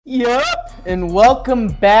Yup, and welcome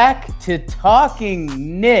back to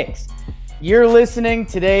Talking Knicks. You're listening.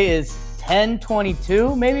 Today is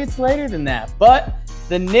 10/22. Maybe it's later than that, but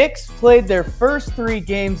the Knicks played their first 3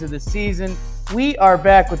 games of the season. We are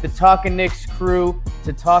back with the Talking Knicks crew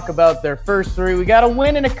to talk about their first 3. We got a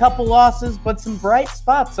win and a couple losses, but some bright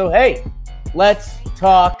spots. So hey, let's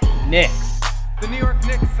talk Knicks. The New York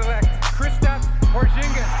Knicks select Kristaps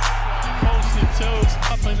Porzingis. Coast and toes,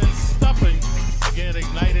 huffing and stuffing. Again,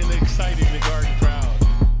 igniting and exciting the Garden crowd.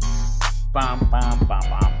 Bum, bum, bum,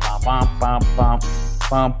 bum, bum, bum, bum,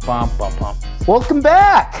 bum, bum, bum, bum. Welcome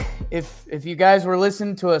back. If you guys were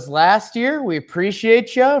listening to us last year, we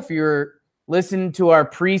appreciate you. If you're listening to our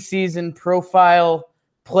preseason profile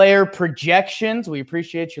player projections, we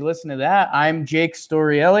appreciate you listening to that. I'm Jake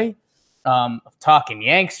Storielli of Talking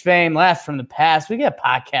Yanks fame, Last from the Past. We got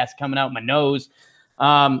podcasts coming out my nose.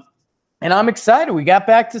 And I'm excited. We got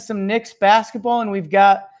back to some Knicks basketball, and we've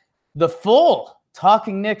got the full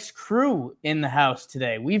Talking Knicks crew in the house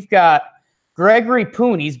today. We've got Gregory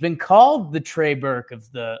Poon. He's been called the Trey Burke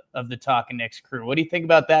of the Talking Knicks crew. What do you think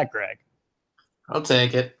about that, Greg? I'll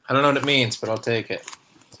take it. I don't know what it means, but I'll take it.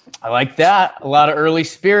 I like that. A lot of early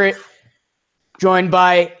spirit. Joined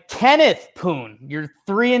by Kenneth Poon, your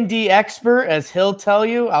 3-and-D expert, as he'll tell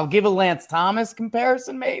you. I'll give a Lance Thomas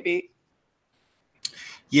comparison, maybe.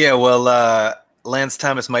 Yeah, well, Lance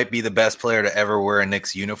Thomas might be the best player to ever wear a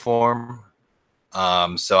Knicks uniform.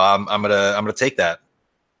 So I'm gonna take that.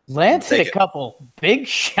 Lance hit a couple big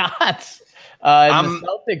shots in the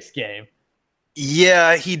Celtics game.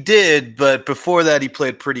 Yeah, he did, but before that he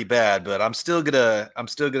played pretty bad. But I'm still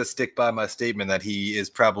gonna stick by my statement that he is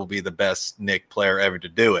probably the best Knick player ever to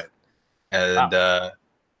do it. And wow.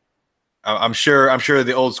 I'm sure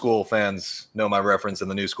the old school fans know my reference, and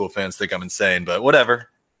the new school fans think I'm insane. But whatever.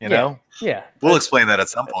 You know? Yeah. We'll explain that at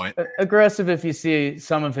some point. Aggressive if you see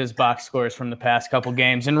some of his box scores from the past couple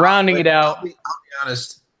games. And rounding it out. I'll be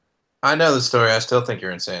honest. I know the story. I still think you're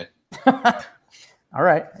insane. All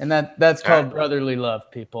right. And that's called brotherly love,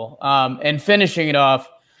 people. And finishing it off,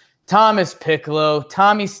 Thomas Piccolo,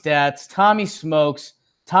 Tommy Stats, Tommy Smokes,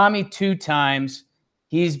 Tommy 2 times.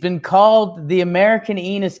 He's been called the American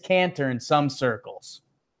Enos Kanter in some circles.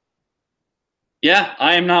 Yeah,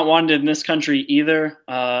 I am not wanted in this country either.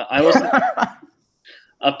 I listen.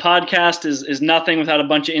 A podcast is nothing without a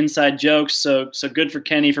bunch of inside jokes. So good for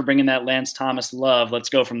Kenny for bringing that Lance Thomas love. Let's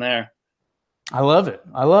go from there. I love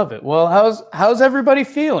it. Well, how's everybody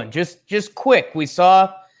feeling? Just quick. We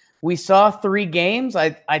saw 3 games.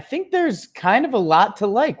 I think there's kind of a lot to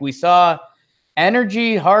like. We saw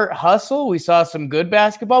energy, heart, hustle. We saw some good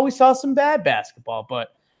basketball. We saw some bad basketball.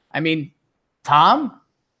 But I mean, Tom.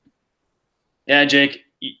 Yeah, Jake,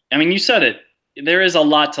 I mean, you said it. There is a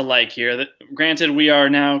lot to like here. Granted, we are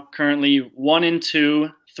now currently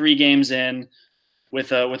 1-2, 3 games in,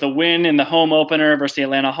 with a win in the home opener versus the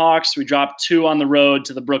Atlanta Hawks. We dropped 2 on the road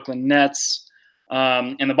to the Brooklyn Nets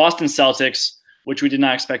and the Boston Celtics, which we did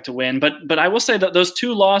not expect to win. But I will say that those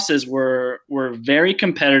 2 losses were very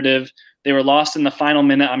competitive. They were lost in the final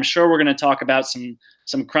minute. I'm sure we're going to talk about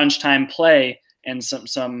some crunch time play and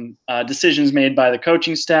some decisions made by the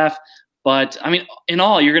coaching staff. But I mean, in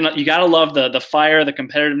all, you gotta love the fire, the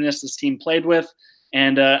competitiveness this team played with,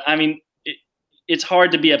 and I mean, it's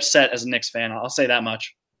hard to be upset as a Knicks fan. I'll say that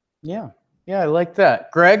much. Yeah, I like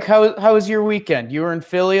that. Greg, how was your weekend? You were in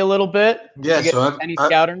Philly a little bit. Yeah. So any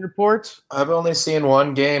scouting reports? I've only seen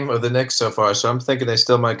 1 game of the Knicks so far, so I'm thinking they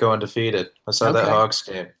still might go undefeated. I saw that Hawks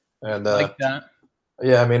game, and like that.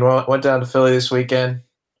 Yeah, I mean, went down to Philly this weekend.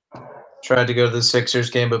 Tried to go to the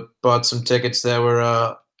Sixers game, but bought some tickets that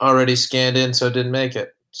were already scanned in, so didn't make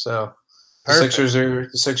it. So the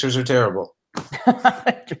Sixers are terrible.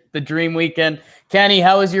 The dream weekend. Kenny,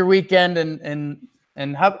 how was your weekend?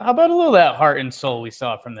 And how about a little of that heart and soul we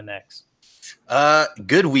saw from the Knicks?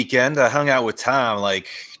 Good weekend. I hung out with Tom like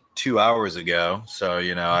 2 hours ago. So,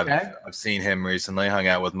 I've seen him recently, hung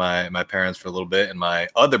out with my parents for a little bit, and my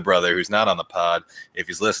other brother who's not on the pod, if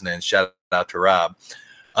he's listening, shout out to Rob.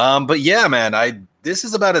 But yeah, man, this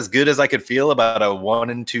is about as good as I could feel about a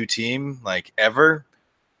 1-2 team like ever.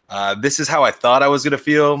 This is how I thought I was going to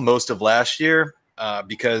feel most of last year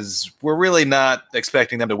because we're really not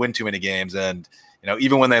expecting them to win too many games. And,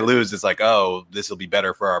 even when they lose, it's like, oh, this will be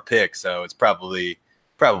better for our pick. So it's probably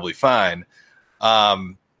fine.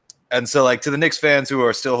 And so like to the Knicks fans who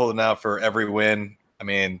are still holding out for every win, I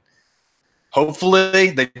mean, hopefully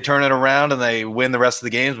they turn it around and they win the rest of the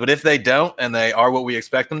games. But if they don't and they are what we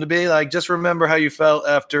expect them to be, like just remember how you felt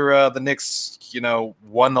after the Knicks,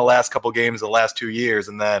 won the last couple games the last 2 years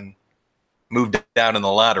and then moved down in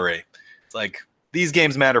the lottery. It's like these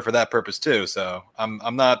games matter for that purpose too. So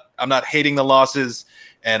I'm not hating the losses,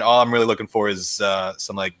 and all I'm really looking for is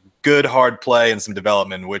some like good hard play and some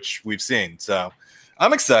development, which we've seen. So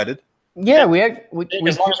I'm excited. Yeah, we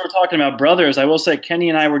as long as we're talking about brothers, I will say Kenny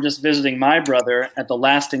and I were just visiting my brother at the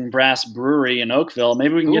Lasting Brass Brewery in Oakville.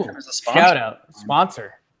 Maybe we can get him as a sponsor. Shout out,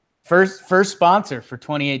 sponsor, first sponsor for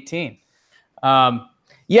 2018.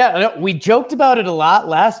 We joked about it a lot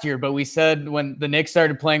last year, but we said when the Knicks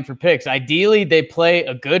started playing for picks, ideally they play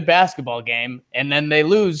a good basketball game and then they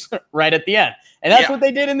lose right at the end, and that's what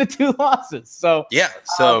they did in the 2 losses. So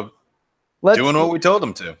doing what we told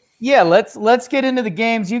them to. Yeah, let's get into the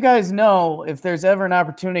games. You guys know if there's ever an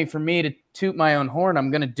opportunity for me to toot my own horn,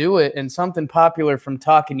 I'm going to do it. And something popular from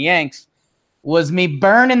Talking Yanks was me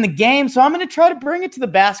burning the game. So I'm going to try to bring it to the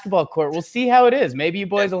basketball court. We'll see how it is. Maybe you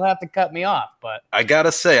boys will have to cut me off. But I got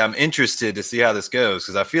to say, I'm interested to see how this goes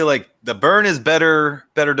because I feel like the burn is better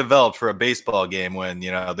developed for a baseball game when,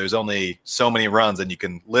 there's only so many runs and you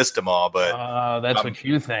can list them all. But that's what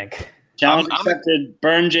you think. Challenge accepted.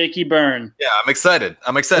 Burn, Jakey, burn. Yeah, I'm excited.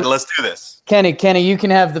 Let's do this. Kenny, you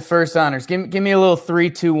can have the first honors. Give me a little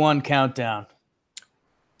 3, 2, 1 countdown.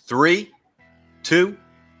 3, 2,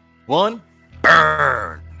 1,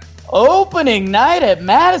 burn. Opening night at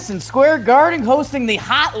Madison Square Garden, hosting the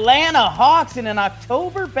Hotlanta Hawks in an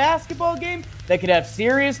October basketball game that could have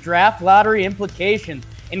serious draft lottery implications.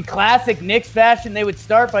 In classic Knicks fashion, they would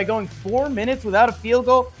start by going 4 minutes without a field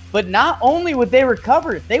goal. But not only would they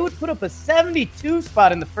recover, they would put up a 72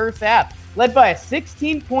 spot in the first half, led by a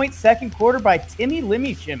 16-point second quarter by Timmy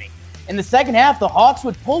Limmy Shimmy. In the second half, the Hawks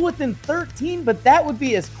would pull within 13, but that would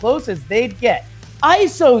be as close as they'd get.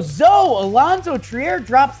 ISO Zoe, Alonzo Trier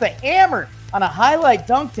drops the hammer on a highlight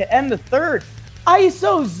dunk to end the third.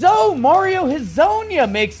 ISO Zoe, Mario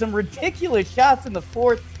Hezonja makes some ridiculous shots in the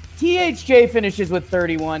fourth. THJ finishes with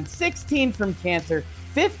 31, 16 from Cantor,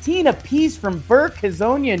 15 apiece from Burke,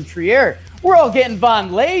 Hezonja, and Trier. We're all getting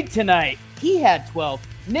Von laid tonight. He had 12.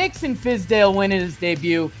 Knicks and Fizdale win in his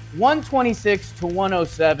debut,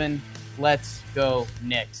 126-107. Let's go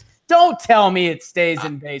Knicks. Don't tell me it stays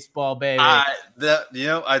in baseball, baby.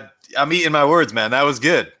 I'm eating my words, man. That was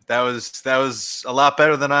good. That was a lot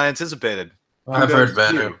better than I anticipated. I've heard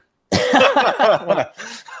better.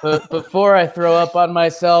 But before I throw up on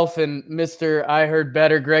myself and Mr. I Heard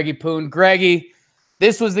Better, Greggy Poon. Greggy,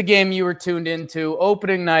 this was the game you were tuned into,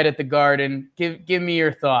 opening night at the Garden. Give me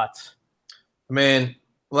your thoughts. Man,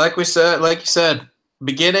 like you said,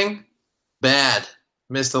 beginning, bad.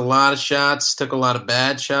 Missed a lot of shots, took a lot of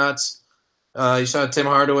bad shots. You saw Tim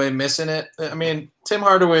Hardaway missing it. I mean, Tim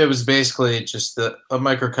Hardaway was basically just a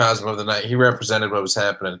microcosm of the night. He represented what was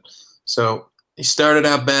happening. So he started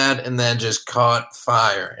out bad and then just caught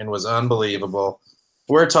fire and was unbelievable.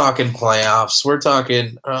 We're talking playoffs. We're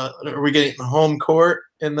talking are we getting home court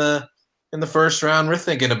in the first round? We're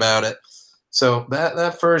thinking about it. So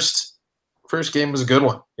that first game was a good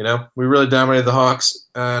one. We really dominated the Hawks.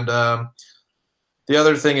 And the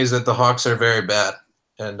other thing is that the Hawks are very bad.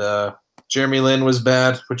 And Jeremy Lin was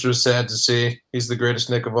bad, which was sad to see. He's the greatest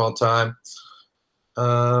Knick of all time.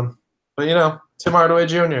 But Tim Hardaway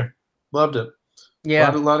Jr. loved it.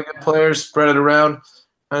 Yeah, a lot of good players, spread it around.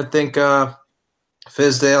 I think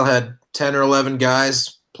Fizdale had 10 or 11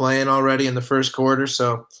 guys playing already in the first quarter,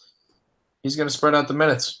 so he's going to spread out the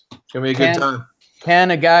minutes. It's going to be a good time.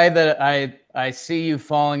 Ken, a guy that I see you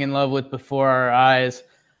falling in love with before our eyes,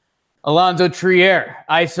 Alonzo Trier,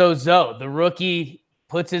 ISO Zoe, the rookie,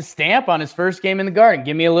 puts his stamp on his first game in the Garden.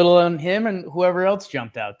 Give me a little on him and whoever else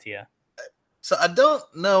jumped out to you. So I don't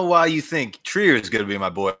know why you think Trier is going to be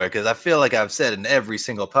my boy, because I feel like I've said in every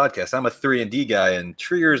single podcast, I'm a 3-and-D guy, and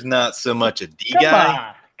Trier's not so much a D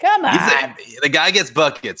guy. Come on. The guy gets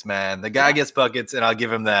buckets, man. The guy gets buckets, and I'll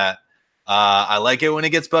give him that. I like it when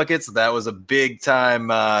he gets buckets. That was a big-time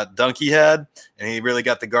dunk he had, and he really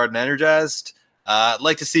got the Garden energized. I'd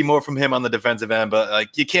like to see more from him on the defensive end,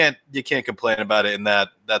 but you can't complain about it in that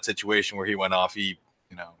situation where he went off. He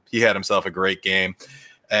had himself a great game.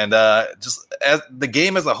 And just as the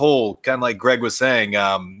game as a whole, kind of like Greg was saying,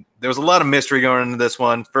 there was a lot of mystery going into this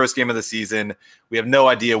one. First game of the season. We have no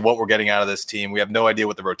idea what we're getting out of this team. We have no idea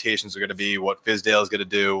what the rotations are going to be, what Fizdale is going to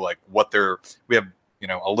do, we have,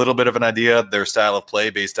 a little bit of an idea of their style of play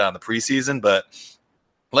based on the preseason. But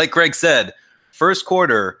like Greg said, first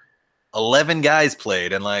quarter, 11 guys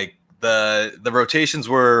played, and the rotations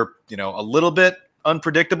were, a little bit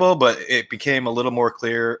unpredictable, but it became a little more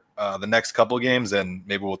clear the next couple of games, and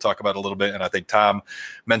maybe we'll talk about it a little bit. And I think Tom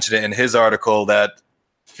mentioned it in his article that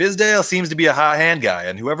Fizdale seems to be a hot hand guy,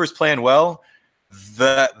 and whoever's playing well,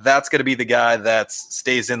 that's going to be the guy that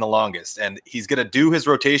stays in the longest. And he's going to do his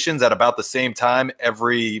rotations at about the same time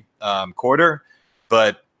every quarter.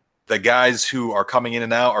 But the guys who are coming in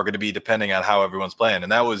and out are going to be depending on how everyone's playing.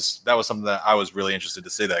 And that was something that I was really interested to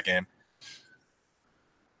see that game.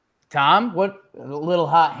 Tom, what a little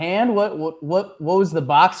hot hand? What was the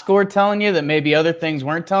box score telling you that maybe other things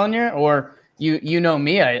weren't telling you? Or you know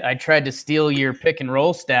me, I tried to steal your pick and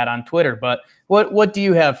roll stat on Twitter, but what do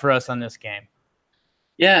you have for us on this game?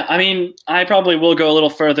 Yeah, I mean, I probably will go a little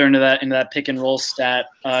further into that pick and roll stat.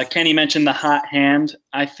 Kenny mentioned the hot hand.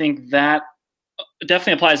 I think that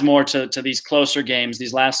definitely applies more to these closer games,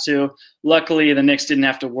 these last two. Luckily, the Knicks didn't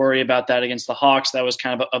have to worry about that against the Hawks. That was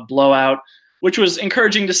kind of a blowout, which was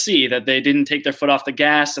encouraging to see, that they didn't take their foot off the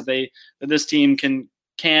gas, that this team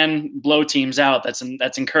can blow teams out. That's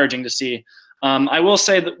encouraging to see. I will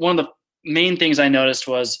say that one of the main things I noticed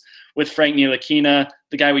was with Frank Ntilikina,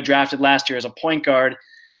 the guy we drafted last year as a point guard,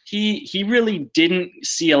 he really didn't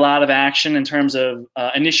see a lot of action in terms of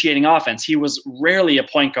initiating offense. He was rarely a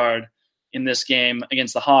point guard in this game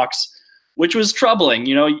against the Hawks, which was troubling.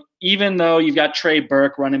 Even though you've got Trey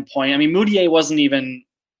Burke running point, I mean, Moutier wasn't even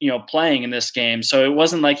playing in this game, so it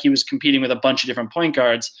wasn't like he was competing with a bunch of different point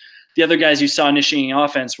guards. The other guys you saw initiating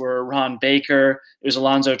offense were Ron Baker, it was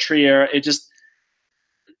Alonzo Trier.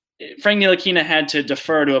 Frank Ntilikina had to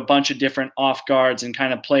defer to a bunch of different off guards and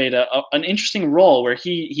kind of played an interesting role where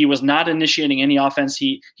he was not initiating any offense.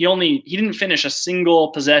 He didn't finish a single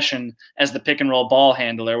possession as the pick and roll ball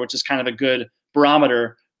handler, which is kind of a good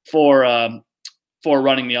barometer for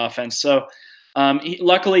running the offense. So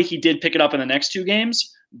luckily he did pick it up in the next two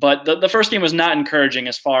games, but the first game was not encouraging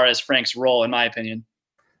as far as Frank's role, in my opinion.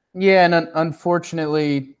 Yeah, and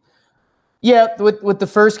unfortunately, with the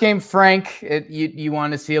first game, Frank, you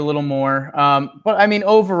want to see a little more. But I mean,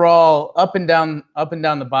 overall, up and down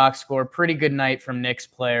the box score, pretty good night from Knicks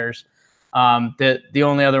players. The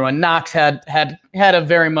only other one, Knox had a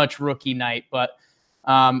very much rookie night, but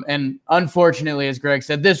and unfortunately, as Greg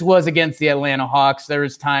said, this was against the Atlanta Hawks. There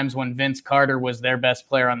was times when Vince Carter was their best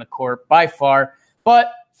player on the court by far,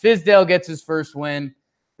 but Fizdale gets his first win.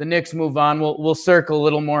 The Knicks move on. We'll circle a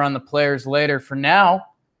little more on the players later. For now,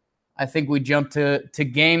 I think we jump to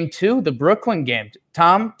game 2, the Brooklyn game.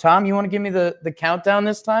 Tom, you want to give me the countdown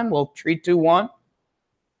this time? We'll 3, 2, 1.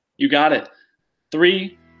 You got it.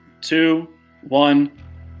 3, 2, 1,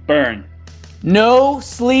 burn. No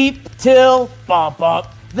sleep till bump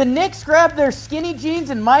up. The Knicks grabbed their skinny jeans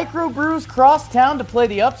and microbrews cross town to play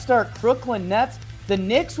the upstart Brooklyn Nets. The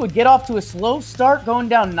Knicks would get off to a slow start, going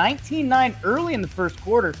down 19-9 early in the first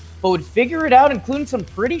quarter, but would figure it out, including some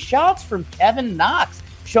pretty shots from Kevin Knox,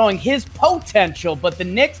 showing his potential, but the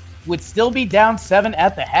Knicks would still be down 7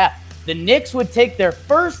 at the half. The Knicks would take their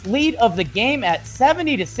first lead of the game at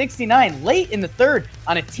 70-69 late in the third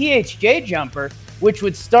on a THJ jumper, which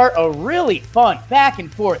would start a really fun back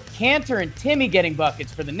and forth. Cantor and Timmy getting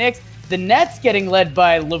buckets for the Knicks. The Nets getting led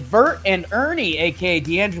by LeVert and Ernie, a.k.a.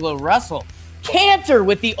 D'Angelo Russell. Cantor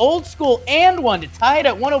with the old school and one to tie it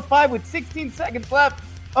at 105 with 16 seconds left.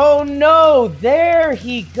 Oh no, there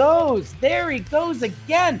he goes. There he goes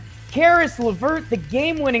again. Karis LeVert, the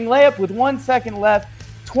game-winning layup with 1 second left.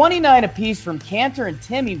 29 apiece from Cantor and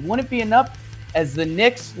Timmy. Wouldn't be enough as the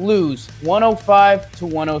Knicks lose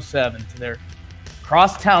 105-107 to their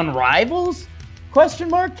crosstown rivals? Question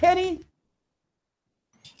mark, Kenny?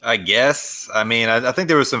 I guess. I mean, I think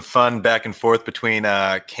there was some fun back and forth between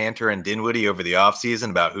Cantor and Dinwiddie over the offseason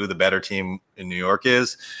about who the better team in New York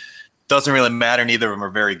is. Doesn't really matter. Neither of them are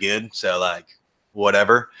very good. So,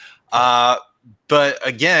 whatever. But,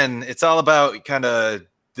 again, it's all about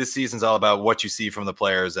this season's all about what you see from the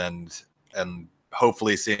players and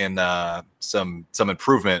hopefully seeing some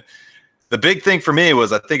improvement. The big thing for me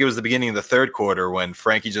was I think it was the beginning of the third quarter when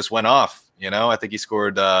Frankie just went off. I think he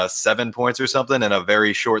scored 7 points or something in a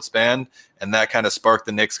very short span, and that kind of sparked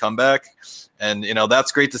the Knicks comeback. And,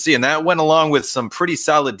 that's great to see. And that went along with some pretty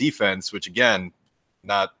solid defense, which, again,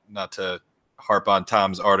 not to harp on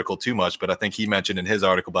Tom's article too much, but I think he mentioned in his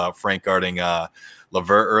article about Frank guarding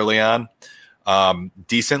LeVert early on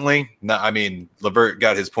decently. LeVert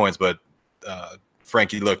got his points, but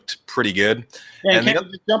Frankie looked pretty good. Yeah, and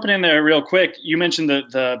just jumping in there real quick, you mentioned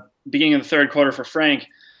the beginning of the third quarter for Frank.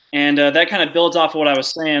 And that kind of builds off of what I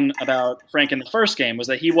was saying about Frank in the first game, was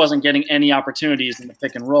that he wasn't getting any opportunities in the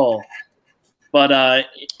pick and roll. But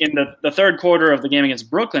in the third quarter of the game against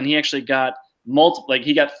Brooklyn, he actually got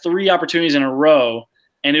he got 3 opportunities in a row,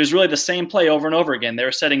 and it was really the same play over and over again. They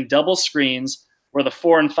were setting double screens where the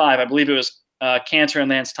 4 and 5, I believe it was Cantor and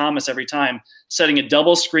Lance Thomas every time, setting a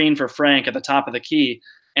double screen for Frank at the top of the key.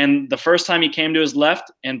 And the first time he came to his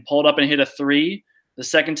left and pulled up and hit a three. The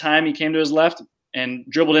second time he came to his left and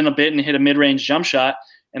dribbled in a bit and hit a mid-range jump shot.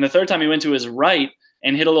 And the third time he went to his right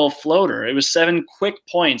and hit a little floater. It was 7 quick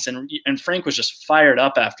points, and Frank was just fired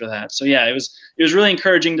up after that. So, yeah, it was really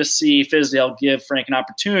encouraging to see Fizdale give Frank an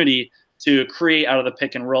opportunity to create out of the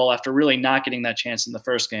pick and roll after really not getting that chance in the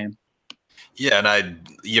first game. Yeah, and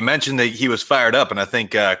you mentioned that he was fired up, and I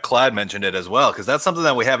think Clyde mentioned it as well, because that's something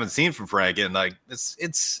that we haven't seen from Frank. And like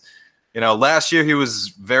it's last year he was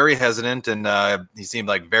very hesitant, and he seemed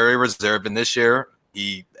like very reserved. And this year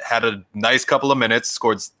he had a nice couple of minutes,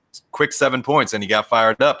 scored quick 7 points, and he got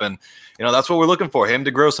fired up. And that's what we're looking for, him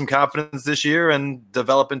to grow some confidence this year and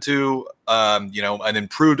develop into an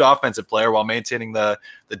improved offensive player while maintaining the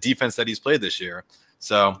defense that he's played this year.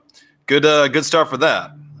 So good start for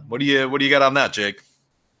that. What do you got on that, Jake?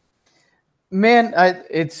 Man,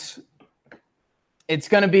 it's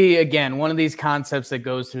going to be, again, one of these concepts that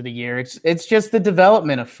goes through the year. It's just the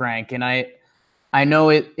development of Frank, and I know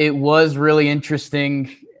it was really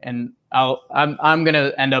interesting, and I'm going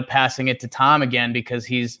to end up passing it to Tom again because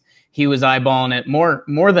he was eyeballing it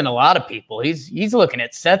more than a lot of people. He's looking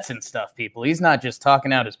at sets and stuff, people. He's not just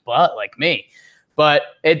talking out his butt like me. But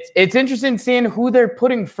it's interesting seeing who they're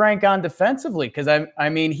putting Frank on defensively, because I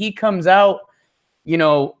mean he comes out, you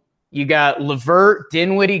got LeVert,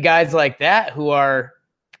 Dinwiddie, guys like that who are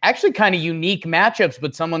actually kind of unique matchups,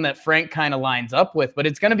 but someone that Frank kind of lines up with. But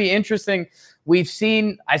it's going to be interesting.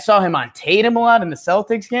 I saw him on Tatum a lot in the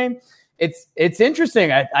Celtics game. It's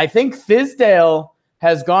interesting. I think Fizdale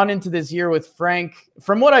has gone into this year with Frank,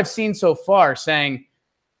 from what I've seen so far, saying,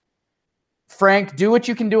 Frank, do what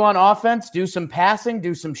you can do on offense, do some passing,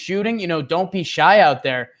 do some shooting, don't be shy out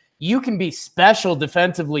there. You can be special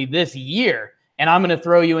defensively this year, and I'm going to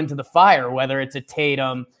throw you into the fire, whether it's a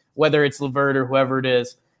Tatum, whether it's LeVert or whoever it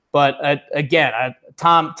is. But again,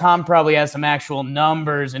 Tom probably has some actual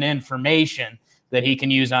numbers and information that he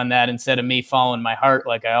can use on that instead of me following my heart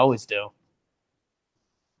like I always do.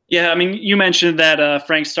 Yeah, I mean, you mentioned that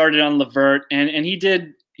Frank started on LeVert, and he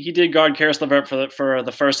did guard Karis LeVert for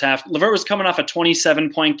the first half. LeVert was coming off a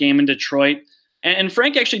 27-point game in Detroit, and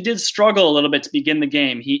Frank actually did struggle a little bit to begin the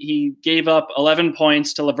game. He gave up 11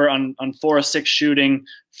 points to LeVert on 4 of 6 shooting,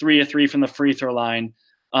 3 of 3 from the free throw line.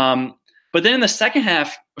 But then in the second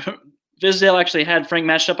half, Fizdale actually had Frank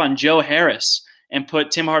matched up on Joe Harris and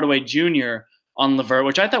put Tim Hardaway Jr. on LeVert,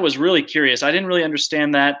 which I thought was really curious. I didn't really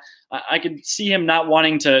understand that. I could see him not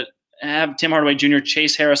wanting to have Tim Hardaway Jr.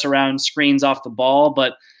 chase Harris around screens off the ball,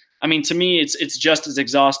 but I mean, to me, it's just as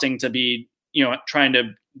exhausting to be, trying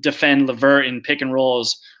to defend LeVert in pick and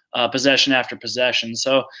rolls, possession after possession.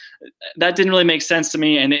 So that didn't really make sense to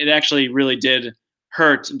me, and it actually really did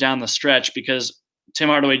hurt down the stretch because Tim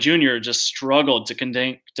Hardaway Jr. just struggled to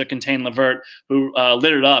contain LeVert, who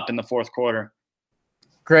lit it up in the fourth quarter.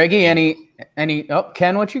 Greggy, any? Oh,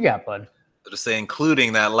 Ken, what you got, bud? To say,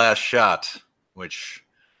 including that last shot, which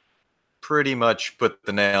pretty much put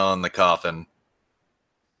the nail in the coffin.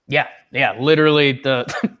 Yeah, literally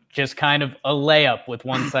just kind of a layup with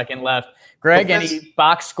 1 second left. Greg, any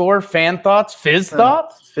box score, fan thoughts,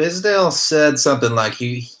 thoughts? Fizdale said something like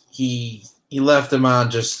he left him on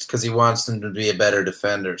just because he wants him to be a better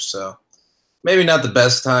defender. So maybe not the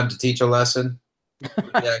best time to teach a lesson with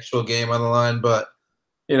the actual game on the line, but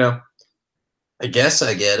I guess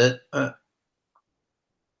I get it.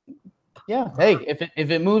 Yeah, hey,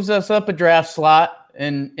 if it moves us up a draft slot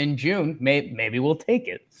in June, maybe we'll take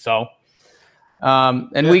it. So,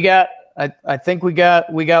 we got, I think we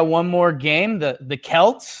got one more game. The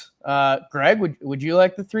Celts. Greg, would you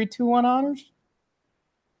like the 3-2-1 honors?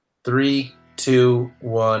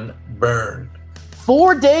 3-2-1 burn.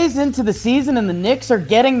 4 days into the season, and the Knicks are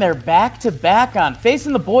getting their back-to-back on,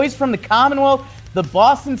 facing the boys from the Commonwealth, the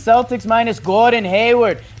Boston Celtics minus Gordon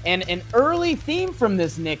Hayward. And an early theme from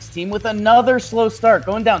this Knicks team with another slow start,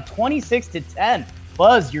 going down 26-10.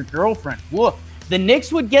 Buzz, your girlfriend. Woof. The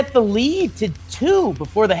Knicks would get the lead to 2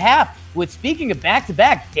 before the half, with, speaking of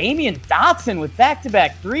back-to-back, Damian Dotson with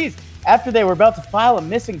back-to-back threes after they were about to file a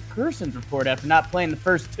missing persons report after not playing the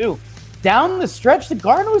first 2. Down the stretch, the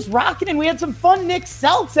Garden was rocking, and we had some fun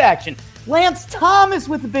Knicks-Celts action. Lance Thomas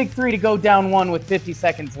with the big 3 to go down 1 with 50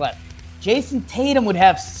 seconds left. Jason Tatum would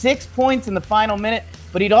have 6 points in the final minute,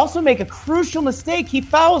 but he'd also make a crucial mistake. He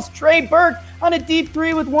fouls Trey Burke on a deep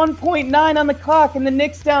 3 with 1.9 on the clock, and the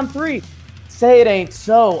Knicks down 3. Say it ain't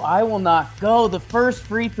so. I will not go. The first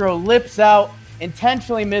free throw lips out,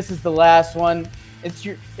 intentionally misses the last one.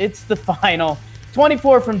 It's the final.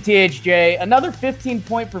 24 from THJ. Another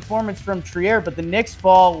 15-point performance from Trier, but the Knicks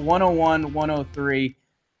fall 101-103.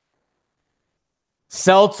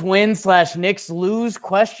 Celts win / Knicks lose ?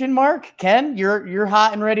 Ken, you're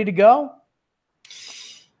hot and ready to go?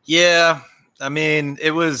 Yeah, I mean,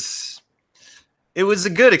 it was a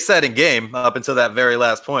good, exciting game up until that very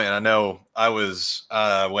last point. And I know I was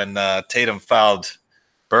when Tatum fouled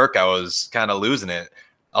Burke, I was kind of losing it.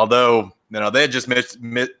 Although, they had just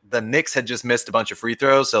the Knicks had just missed a bunch of free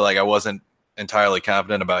throws, so like I wasn't entirely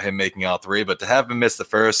confident about him making all three. But to have him miss the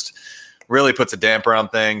first really puts a damper on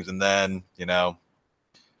things, and then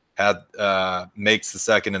makes the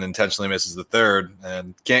second and intentionally misses the third,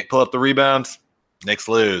 and can't pull up the rebound. Knicks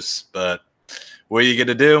lose, but what are you going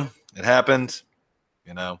to do? It happened.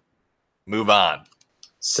 Move on.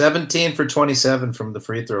 17 for 27 from the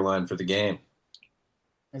free throw line for the game.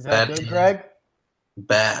 Is that good, Greg?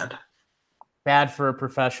 Bad. Bad for a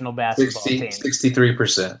professional basketball team.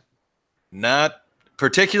 63%. Not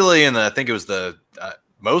particularly I think it was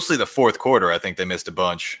mostly the fourth quarter. I think they missed a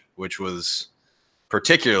bunch, which was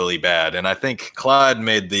particularly bad. And I think Clyde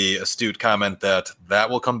made the astute comment that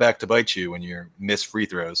will come back to bite you when you miss free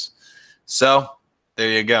throws. So there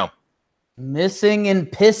you go. Missing and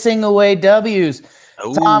pissing away W's.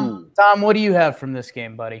 Ooh. Tom, what do you have from this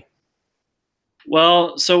game, buddy?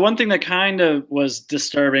 Well, so one thing that kind of was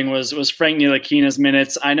disturbing was Frank Ntilikina's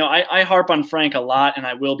minutes. I know I harp on Frank a lot, and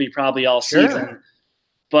I will be probably all season.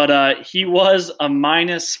 But he was a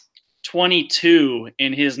minus 22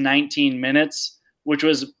 in his 19 minutes, which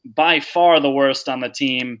was by far the worst on the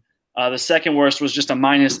team. The second worst was just a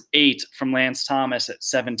minus 8 from Lance Thomas at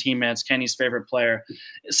 17 minutes, Kenny's favorite player.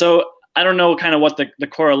 So I don't know kind of what the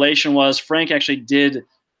correlation was. Frank actually did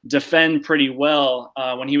defend pretty well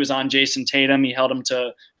when he was on Jason Tatum. He held him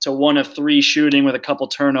to 1 of 3 shooting with a couple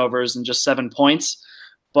turnovers and just 7 points.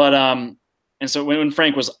 But and so when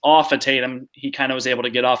Frank was off of Tatum, he kind of was able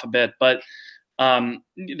to get off a bit. But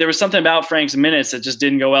there was something about Frank's minutes that just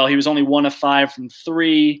didn't go well. He was only 1 of 5 from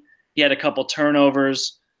 3. He had a couple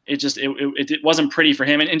turnovers. It wasn't pretty for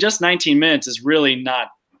him. And just 19 minutes is really not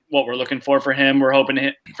what we're looking for him. We're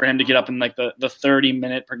hoping for him to get up in like the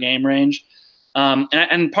 30-minute per game range.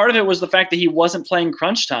 And part of it was the fact that he wasn't playing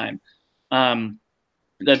crunch time,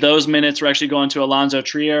 that those minutes were actually going to Alonzo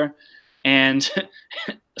Trier. And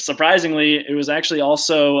surprisingly, it was actually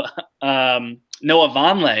also Noah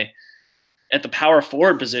Vonleh at the power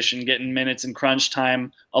forward position getting minutes in crunch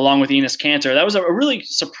time along with Enes Kanter. That was a really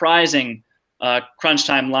surprising crunch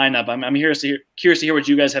time lineup. I'm curious to hear what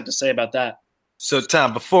you guys have to say about that. So,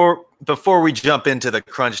 Tom, before we jump into the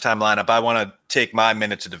crunch time lineup, I want to take my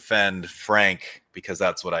minute to defend Frank because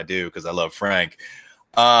that's what I do because I love Frank.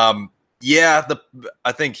 I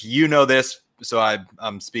think this, so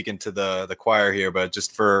I'm speaking to the choir here, but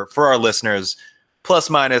just for our listeners, plus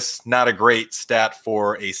minus, not a great stat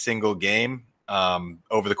for a single game.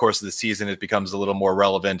 Over the course of the season, it becomes a little more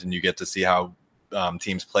relevant, and you get to see how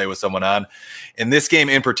teams play with someone on. In this game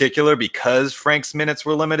in particular, because Frank's minutes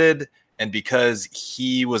were limited, and because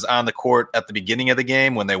he was on the court at the beginning of the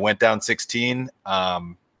game when they went down 16,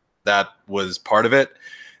 that was part of it.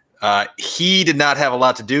 He did not have a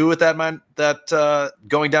lot to do with that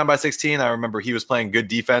going down by 16. I remember he was playing good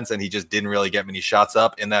defense, and he just didn't really get many shots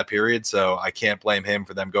up in that period. So I can't blame him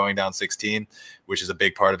for them going down 16, which is a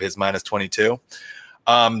big part of his minus 22.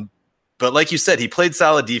 But like you said, he played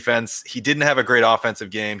solid defense. He didn't have a great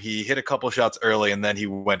offensive game. He hit a couple shots early, and then he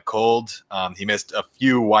went cold. He missed a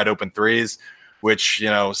few wide open threes, which,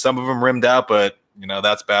 some of them rimmed out, but,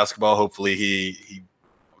 that's basketball. Hopefully he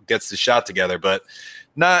gets the shot together. But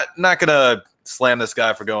not going to slam this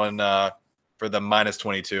guy for going for the minus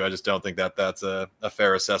 22. I just don't think that's a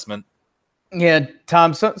fair assessment. Yeah,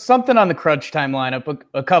 Tom, something on the crunch time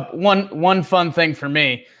lineup. One fun thing for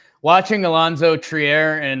me. Watching Alonzo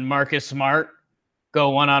Trier and Marcus Smart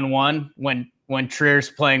go one-on-one when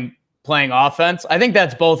Trier's playing offense, I think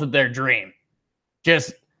that's both of their dream.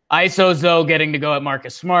 Just ISO Zoe getting to go at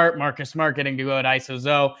Marcus Smart getting to go at ISO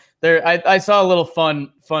Zoe. I saw a little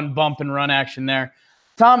fun bump and run action there.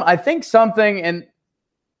 Tom, I think something, and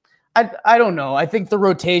I don't know. I think the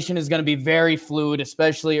rotation is going to be very fluid,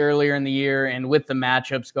 especially earlier in the year and with the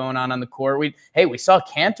matchups going on the court. We saw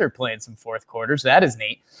Cantor play in some fourth quarters. That is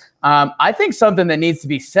neat. I think something that needs to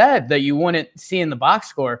be said that you wouldn't see in the box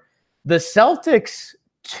score, the Celtics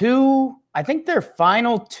I think their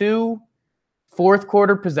final 2 fourth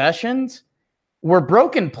quarter possessions were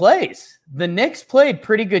broken plays. The Knicks played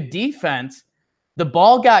pretty good defense. The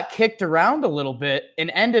ball got kicked around a little bit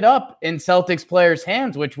and ended up in Celtics players'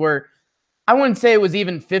 hands, which were, I wouldn't say it was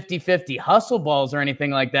even 50-50 hustle balls or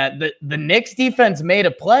anything like that. The Knicks defense made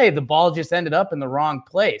a play. The ball just ended up in the wrong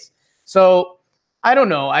place. So I don't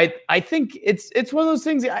know. I think it's one of those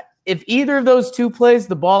things. if either of those two plays,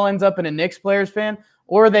 the ball ends up in a Knicks player's fan,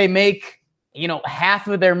 or they make, half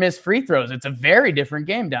of their missed free throws, it's a very different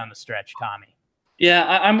game down the stretch, Tommy.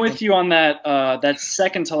 Yeah, I'm with you on that. That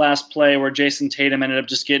second to last play where Jason Tatum ended up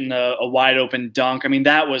just getting a wide open dunk. I mean,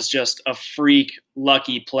 that was just a freak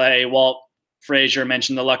lucky play. Walt Frazier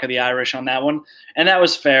mentioned the luck of the Irish on that one, and that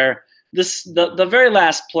was fair. The very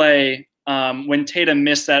last play when Tatum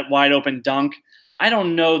missed that wide open dunk, I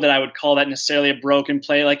don't know that I would call that necessarily a broken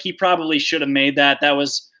play. Like, he probably should have made that. That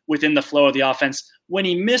was within the flow of the offense. When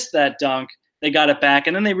he missed that dunk, they got it back,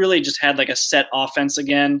 and then they really just had like a set offense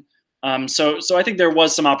again. So I think there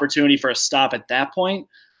was some opportunity for a stop at that point,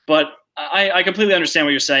 but I completely understand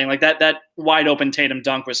what you're saying. Like that wide open Tatum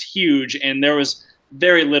dunk was huge, and there was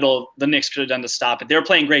very little the Knicks could have done to stop it. They were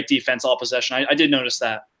playing great defense all possession. I did notice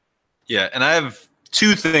that. Yeah, and I have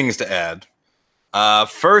two things to add.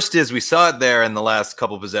 First is we saw it there in the last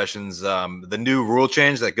couple of possessions, the new rule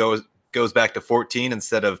change that goes back to 14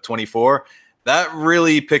 instead of 24. That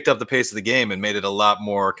really picked up the pace of the game and made it a lot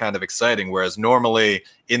more kind of exciting. Whereas normally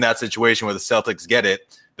in that situation where the Celtics get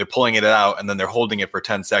it, they're pulling it out and then they're holding it for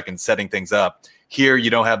 10 seconds, setting things up. Here,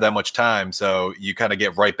 you don't have that much time, so you kind of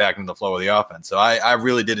get right back into the flow of the offense. So I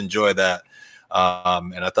really did enjoy that,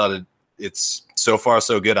 and I thought it's so far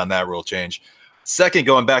so good on that rule change. Second,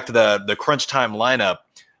 going back to the crunch time lineup,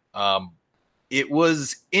 it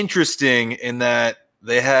was interesting in that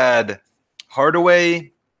they had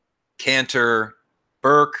Hardaway, Cantor,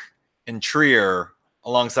 Burke, and Trier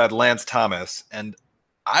alongside Lance Thomas. And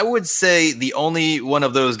I would say the only one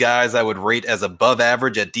of those guys I would rate as above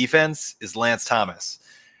average at defense is Lance Thomas.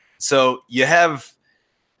 So you have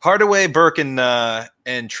Hardaway, Burke, and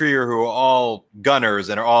Trier, who are all gunners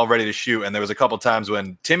and are all ready to shoot. And there was a couple times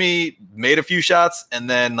when Timmy made a few shots and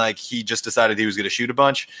then he just decided he was going to shoot a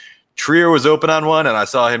bunch. Trier was open on one, and I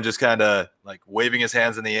saw him just kind of waving his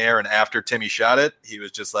hands in the air. And after Timmy shot it, he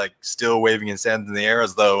was just still waving his hands in the air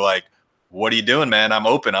as though what are you doing, man? I'm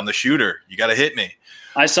open. I'm the shooter. You got to hit me.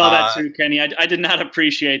 I saw that too, Kenny. I did not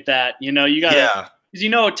appreciate that. You got to,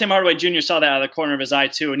 because Tim Hardaway Jr. saw that out of the corner of his eye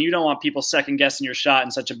too, and you don't want people second guessing your shot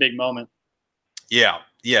in such a big moment. Yeah,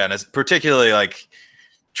 and it's particularly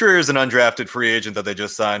Trier is an undrafted free agent that they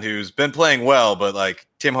just signed who's been playing well, but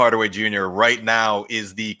Tim Hardaway Jr. right now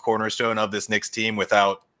is the cornerstone of this Knicks team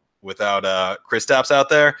without Kristaps out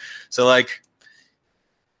there. So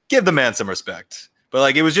give the man some respect.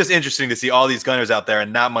 But it was just interesting to see all these gunners out there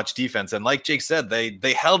and not much defense. And like Jake said,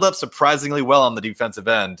 they held up surprisingly well on the defensive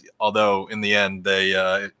end, although in the end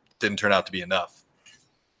it didn't turn out to be enough.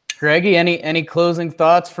 Greggy, any closing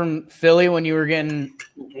thoughts from Philly when you were getting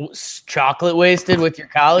chocolate wasted with your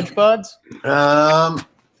college buds? I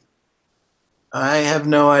have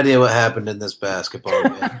no idea what happened in this basketball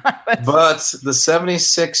game. But the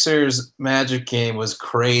 76ers Magic game was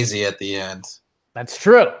crazy at the end. That's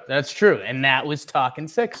true. And that was talking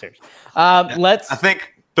Sixers. I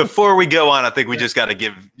think before we go on, I think we just got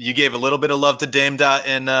to you gave a little bit of love to Dame Dot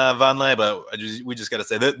and Vonleh, but we just got to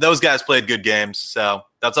say those guys played good games. So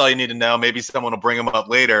that's all you need to know. Maybe someone will bring them up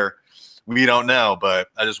later. We don't know, but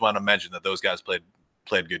I just want to mention that those guys played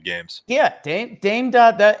good games. Yeah, Dame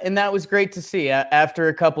Dot, that was great to see. After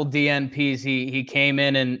a couple DNPs, he came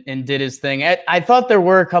in and did his thing. I thought there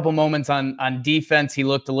were a couple moments on defense he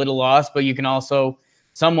looked a little lost, but you can also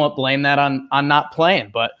somewhat blame that on not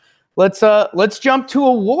playing. But let's jump to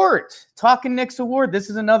award. Talking Knicks award. This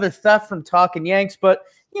is another theft from Talking Yanks, but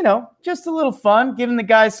just a little fun, giving the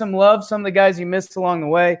guys some love, some of the guys you missed along the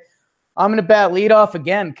way. I'm going to bat leadoff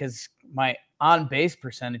again because my on-base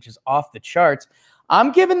percentage is off the charts.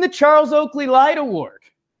 I'm giving the Charles Oakley Light Award.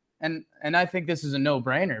 And I think this is a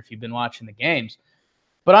no-brainer if you've been watching the games.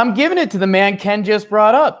 But I'm giving it to the man Ken just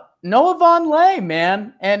brought up, Noah Vonleh,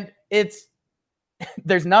 man. And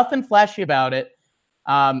there's nothing flashy about it.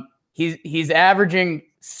 He's averaging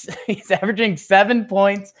 7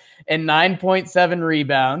 points and 9.7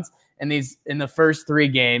 rebounds in the first 3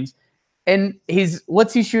 games. And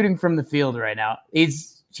what's he shooting from the field right now?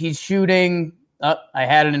 He's shooting I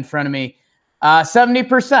had it in front of me.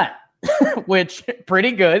 70%, which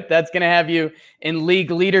pretty good. That's going to have you in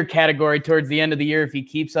league leader category towards the end of the year if he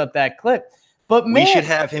keeps up that clip. But we should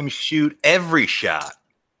have him shoot every shot.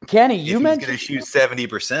 Kenny, you mentioned he's going to shoot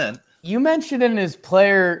 70%. You mentioned in his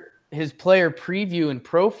player preview and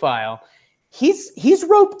profile, he's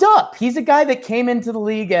roped up. He's a guy that came into the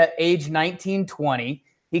league at age 19, 20.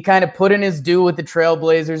 He kind of put in his due with the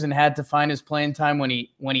Trailblazers and had to find his playing time when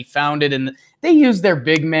he found it. And they used their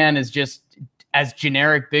big man as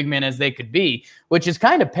generic big man as they could be, which is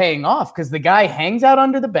kind of paying off because the guy hangs out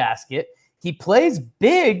under the basket. He plays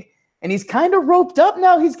big, and he's kind of roped up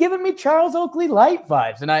now. He's giving me Charles Oakley light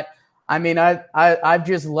vibes. And I've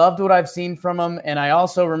just loved what I've seen from him. And I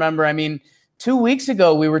also remember, 2 weeks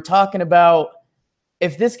ago, we were talking about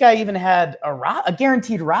if this guy even had a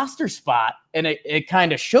guaranteed roster spot, and it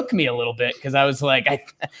kind of shook me a little bit because I was like, I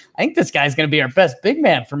think this guy's going to be our best big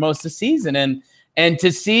man for most of the season. And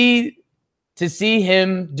to see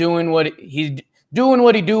him doing what he do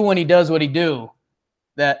when he does what he do,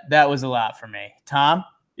 that was a lot for me. Tom?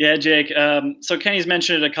 Yeah, Jake. So Kenny's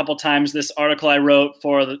mentioned it a couple times. This article I wrote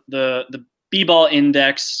for the B-Ball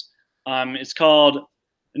Index. It's called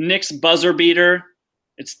Knicks Buzzer Beater.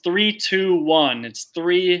 It's 3-2-1. It's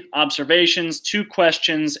 3 observations, 2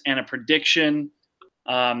 questions, and a prediction.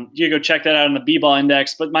 You go check that out on the B-Ball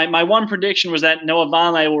Index. But my one prediction was that Noah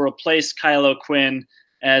Vonleh will replace Kyle O'Quinn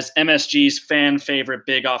as MSG's fan favorite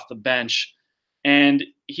big off the bench. And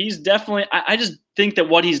he's definitely – I just think that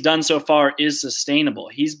what he's done so far is sustainable.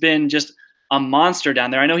 He's been just a monster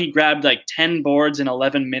down there. I know he grabbed like 10 boards in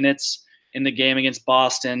 11 minutes in the game against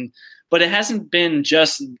Boston, but it hasn't been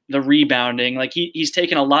just the rebounding. Like he's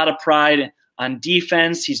taken a lot of pride on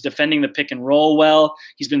defense. He's defending the pick and roll well.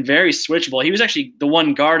 He's been very switchable. He was actually the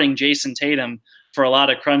one guarding Jason Tatum for a lot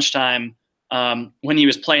of crunch time when he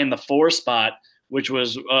was playing the 4 spot, which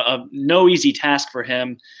was no easy task for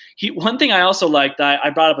him. One thing I also liked, I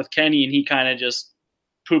brought up with Kenny, and he kind of just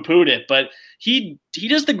poo-pooed it, but he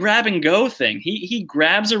does the grab and go thing. He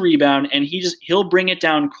grabs a rebound and he'll bring it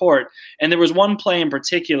down court. And there was one play in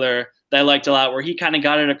particular that I liked a lot where he kind of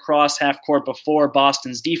got it across half court before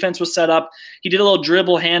Boston's defense was set up. He did a little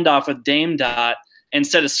dribble handoff with Dame Dot and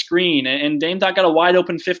set a screen, and Dame Dot got a wide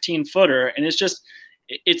open 15-footer. And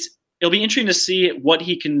it'll be interesting to see what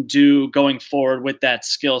he can do going forward with that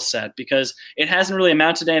skill set, because it hasn't really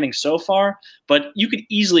amounted to anything so far, but you could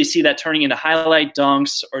easily see that turning into highlight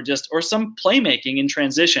dunks or some playmaking in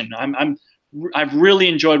transition. I've really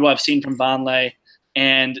enjoyed what I've seen from Vonleh,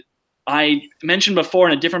 and I mentioned before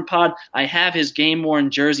in a different pod, I have his game-worn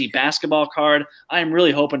jersey basketball card. I'm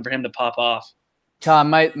really hoping for him to pop off. Tom,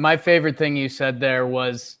 my favorite thing you said there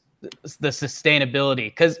was the sustainability,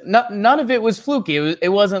 because none of it was fluky.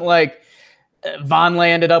 It wasn't like Vonleh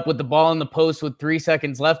ended up with the ball in the post with 3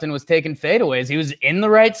 seconds left and was taking fadeaways. He was in the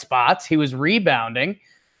right spots. He was rebounding.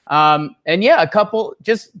 And yeah, a couple,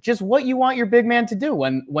 just what you want your big man to do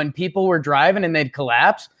when people were driving and they'd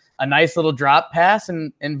collapse, a nice little drop pass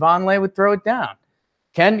and Vonleh would throw it down.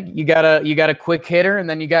 Ken, you got a quick hitter and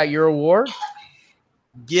then you got your award.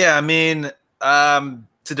 Yeah.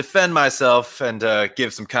 To defend myself and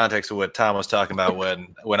give some context to what Tom was talking about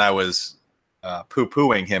when I was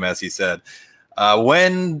poo-pooing him, as he said.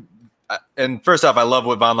 And first off, I love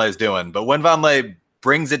what Vonleh is doing, but when Vonleh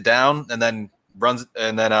brings it down and then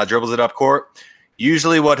dribbles it up court,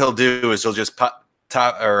 usually what he'll do is he'll just pass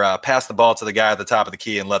the ball to the guy at the top of the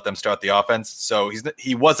key and let them start the offense. So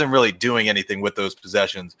he wasn't really doing anything with those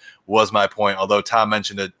possessions, was my point. Although Tom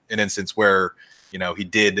mentioned an instance where he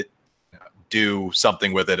did do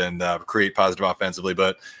something with it and create positive offensively,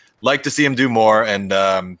 but like to see him do more and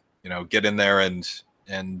get in there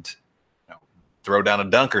and throw down a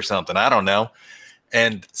dunk or something. I don't know.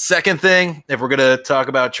 And second thing, if we're gonna talk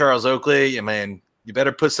about Charles Oakley, you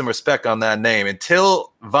better put some respect on that name.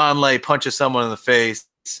 Until Vonleh punches someone in the face,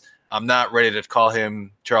 I'm not ready to call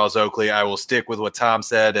him Charles Oakley. I will stick with what Tom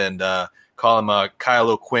said and call him Kyle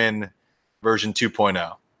O'Quinn version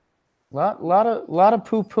 2.0. Lot of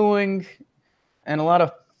poo-pooing and a lot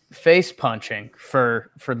of face punching for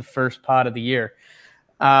the first pod of the year.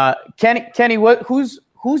 Kenny, who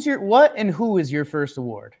is your first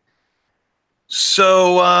award?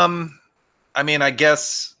 So, I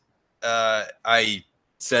guess I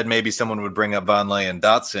said maybe someone would bring up Vonleh and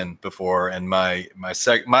Dotson before, and my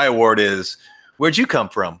award is Where'd You Come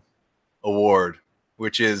From award,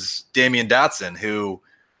 which is Damian Dotson, who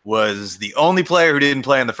was the only player who didn't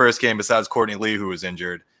play in the first game besides Courtney Lee, who was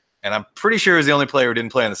injured. And I'm pretty sure he was the only player who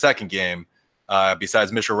didn't play in the second game,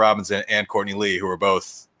 besides Mitchell Robinson and Courtney Lee, who were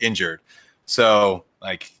both injured. So,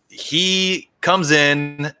 he comes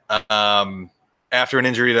in after an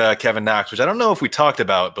injury to Kevin Knox, which I don't know if we talked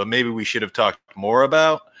about, but maybe we should have talked more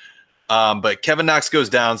about. But Kevin Knox goes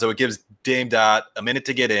down, so it gives Dame Dot a minute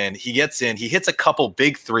to get in. He gets in. He hits a couple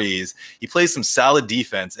big threes. He plays some solid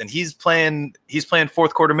defense, and he's playing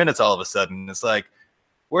fourth quarter minutes all of a sudden. It's like,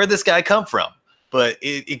 where'd this guy come from? But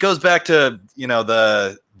it goes back to,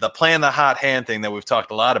 the playing the hot hand thing that we've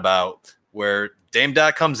talked a lot about, where Dame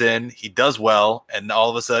Dot comes in, he does well, and all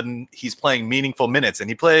of a sudden he's playing meaningful minutes. And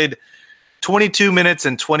he played 22 minutes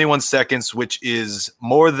and 21 seconds, which is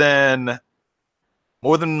more than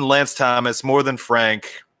Lance Thomas, more than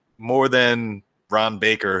Frank, more than Ron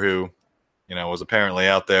Baker, who, was apparently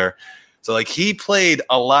out there. So, like, he played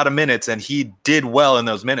a lot of minutes, and he did well in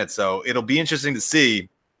those minutes. So it'll be interesting to see,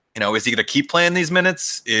 is he going to keep playing these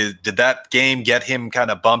minutes? Did that game get him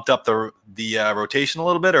kind of bumped up the rotation a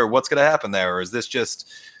little bit, or what's going to happen there? Or is this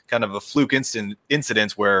just kind of a fluke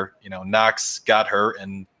incident where, Knox got hurt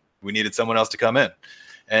and we needed someone else to come in?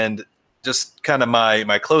 And just kind of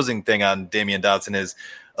my closing thing on Damian Dotson is,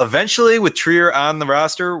 eventually with Trier on the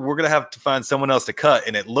roster, we're going to have to find someone else to cut.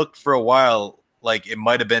 And it looked for a while like it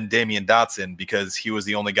might have been Damian Dotson because he was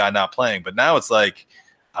the only guy not playing. But now it's like,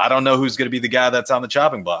 I don't know who's going to be the guy that's on the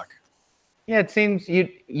chopping block. Yeah, it seems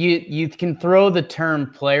you can throw the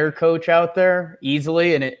term player coach out there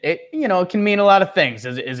easily, and it can mean a lot of things.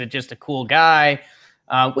 Is it just a cool guy?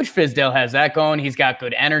 Which Fizdale has that going. He's got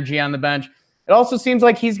good energy on the bench. It also seems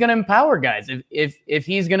like he's going to empower guys. If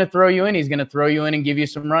he's going to throw you in, he's going to throw you in and give you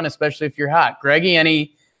some run, especially if you're hot. Greggy,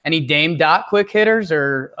 any Dame Dot quick hitters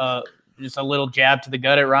or just a little jab to the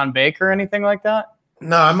gut at Ron Baker or anything like that?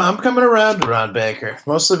 No, I'm coming around to Ron Baker,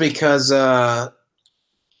 mostly because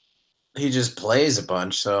he just plays a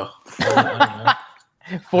bunch. So I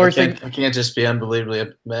can't just be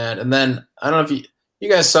unbelievably mad. And then I don't know if you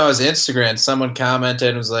guys saw his Instagram. Someone commented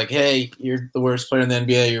and was like, "Hey, you're the worst player in the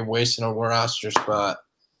NBA. You're wasting a roster spot."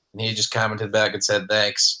 And he just commented back and said,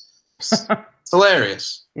 "Thanks." It's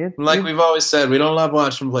hilarious. Like we've always said, we don't love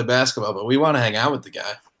watching him play basketball, but we want to hang out with the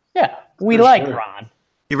guy. Yeah, we like sure. Ron.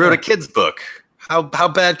 He wrote a kid's book. How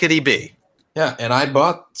bad could he be? Yeah, and I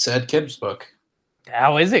bought said kid's book.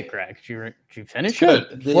 How is it, Greg? Did you finish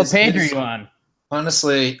it? What page are you on?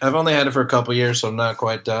 Honestly, I've only had it for a couple years, so I'm not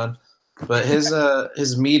quite done. But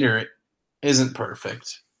his meter isn't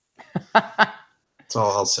perfect. That's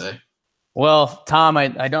all I'll say. Well, Tom,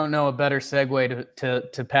 I don't know a better segue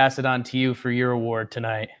to pass it on to you for your award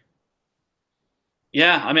tonight.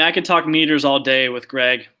 Yeah, I mean, I could talk meters all day with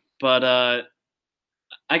Greg, but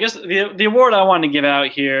I guess the award I want to give out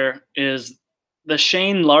here is the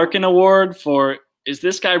Shane Larkin Award for, is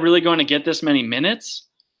this guy really going to get this many minutes?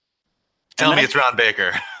 Tell me it's Ron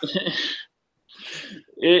Baker.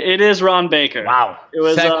 It is Ron Baker. Wow. It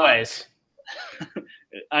was segues.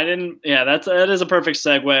 That is a perfect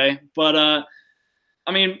segue. But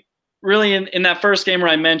I mean, really in that first game where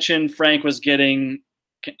I mentioned Frank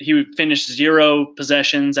he finished 0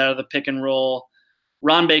 possessions out of the pick and roll.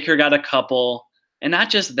 Ron Baker got a couple. And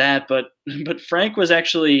not just that, but Frank was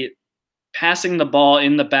actually passing the ball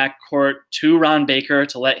in the backcourt to Ron Baker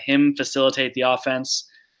to let him facilitate the offense.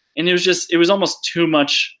 And it was almost too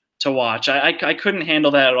much to watch. I couldn't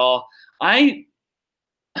handle that at all. I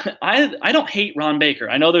don't hate Ron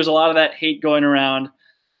Baker. I know there's a lot of that hate going around.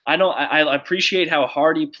 I appreciate how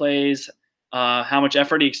hard he plays, how much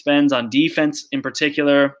effort he expends on defense in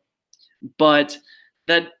particular, but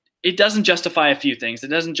that it doesn't justify a few things. It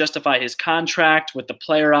doesn't justify his contract with the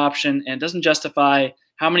player option, and it doesn't justify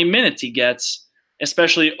how many minutes he gets,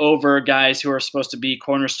 especially over guys who are supposed to be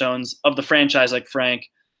cornerstones of the franchise like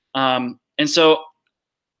Frank. And so,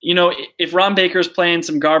 if Ron Baker's playing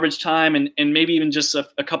some garbage time and maybe even just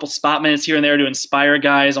a couple spot minutes here and there to inspire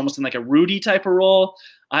guys almost in like a Rudy type of role,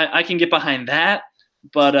 I can get behind that.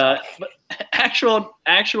 But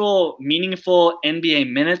actual meaningful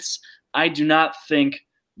NBA minutes, I do not think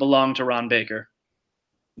belong to Ron Baker.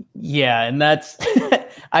 Yeah, and that's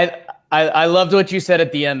I loved what you said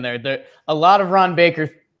at the end there. A lot of Ron Baker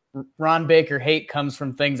hate comes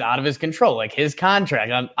from things out of his control, like his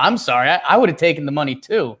contract. I'm sorry, I would have taken the money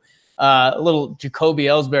too. A little Jacoby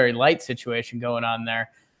Ellsbury light situation going on there.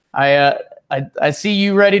 I see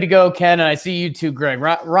you ready to go, Ken, and I see you too, Greg.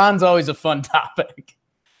 Ron's always a fun topic.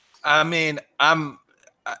 I mean, I'm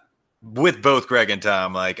with both Greg and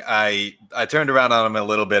Tom. Like, I turned around on him a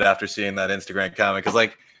little bit after seeing that Instagram comment because,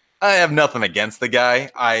 like, I have nothing against the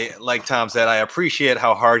guy. Like Tom said, I appreciate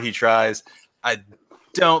how hard he tries. I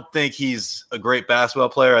don't think he's a great basketball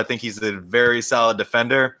player. I think he's a very solid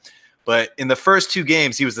defender. But in the first 2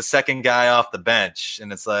 games, he was the second guy off the bench.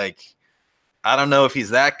 And it's like, I don't know if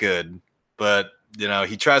he's that good. But,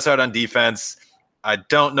 he tries hard on defense. I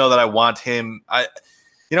don't know that I want him.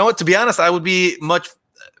 You know what? To be honest, I would be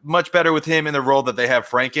much better with him in the role that they have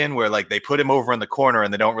Frank in, where like they put him over in the corner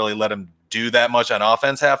and they don't really let him do that much on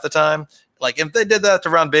offense half the time. Like if they did that to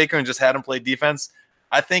Ron Baker and just had him play defense,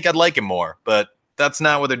 I think I'd like him more. But that's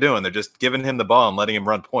not what they're doing. They're just giving him the ball and letting him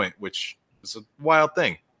run point, which is a wild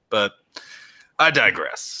thing. But I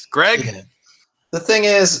digress. Greg? Yeah. The thing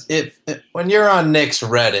is, when you're on Nick's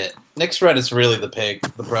Reddit's really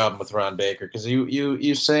the problem with Ron Baker, because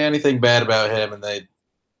you say anything bad about him and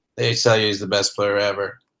they tell you he's the best player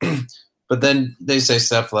ever. But then they say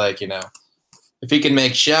stuff like, if he can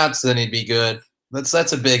make shots, then he'd be good.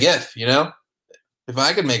 That's a big if, you know? If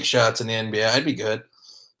I could make shots in the NBA, I'd be good.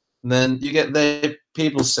 And then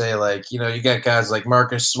people say, like, you know, you got guys like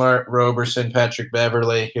Marcus Smart, Roberson, Patrick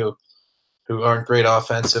Beverly, who aren't great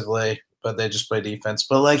offensively, but they just play defense.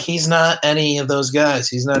 But, like, he's not any of those guys.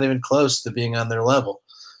 He's not even close to being on their level.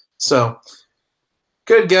 So,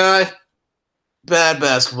 good guy, bad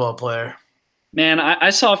basketball player. Man,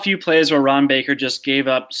 I saw a few plays where Ron Baker just gave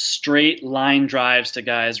up straight line drives to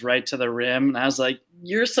guys right to the rim, and I was like,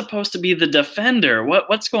 "You're supposed to be the defender.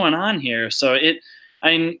 What's going on here?" So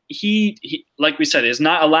he like we said, it's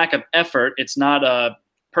not a lack of effort. It's not a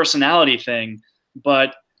personality thing,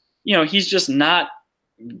 but you know, he's just not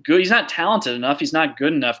good. He's not talented enough. He's not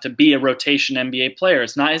good enough to be a rotation NBA player.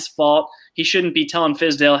 It's not his fault. He shouldn't be telling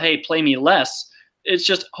Fizdale, "Hey, play me less." It's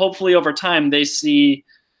just hopefully over time they see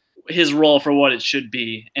his role for what it should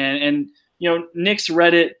be. And you know, Knicks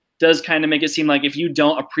Reddit does kind of make it seem like if you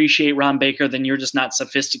don't appreciate Ron Baker, then you're just not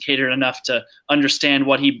sophisticated enough to understand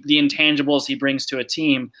what the intangibles he brings to a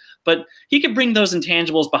team. But he could bring those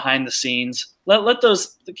intangibles behind the scenes. Let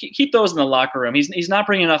those keep those in the locker room. He's not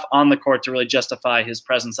bringing enough on the court to really justify his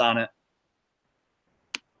presence on it.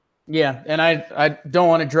 Yeah, and I don't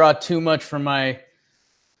want to draw too much from my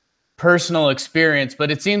personal experience,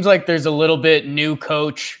 but it seems like there's a little bit new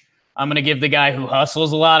coach. I'm going to give the guy who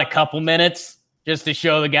hustles a lot a couple minutes just to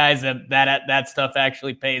show the guys that stuff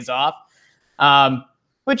actually pays off.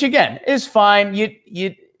 Which again is fine.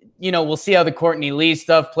 You know, we'll see how the Courtney Lee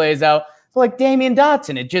stuff plays out. But like Damian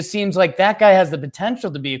Dotson, it just seems like that guy has the potential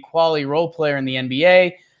to be a quality role player in the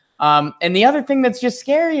NBA. And the other thing that's just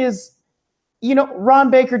scary is, you know, Ron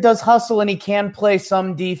Baker does hustle and he can play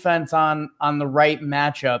some defense on the right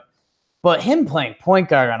matchup. But him playing point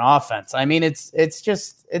guard on offense, I mean, it's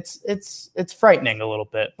frightening a little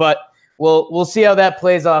bit. But we'll see how that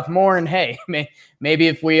plays off more. And hey, maybe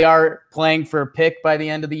if we are playing for a pick by the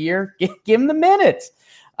end of the year, give him the minutes.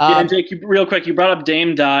 Yeah, Jake, real quick, you brought up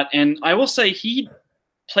Dame Dot, and I will say he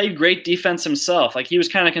played great defense himself. Like, he was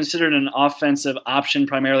kind of considered an offensive option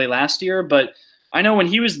primarily last year, but I know when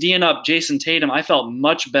he was D'ing up Jason Tatum, I felt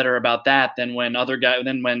much better about that than when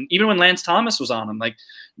even when Lance Thomas was on him. Like,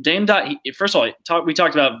 Dame Dot, first of all, we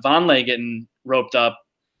talked about Vonleh getting roped up.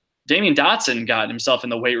 Damian Dotson got himself in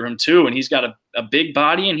the weight room too, and he's got a big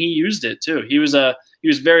body, and he used it too. He was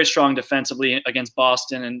very strong defensively against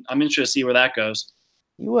Boston, and I'm interested to see where that goes.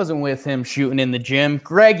 He wasn't with him shooting in the gym.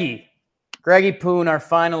 Greggy Poon, our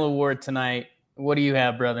final award tonight. What do you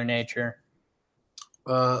have, Brother Nature?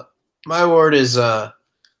 My award is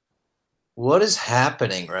what is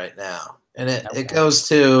happening right now, and it goes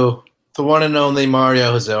to the one and only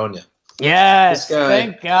Mario Hezonja. Yes,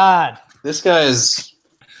 thank God. This guy is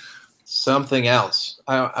something else.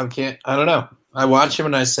 I don't know. I watch him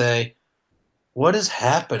and I say, what is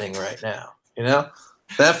happening right now? You know,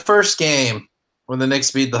 that first game when the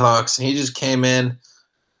Knicks beat the Hawks, and he just came in, and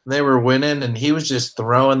they were winning, and he was just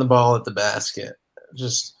throwing the ball at the basket.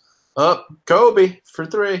 Just, Kobe for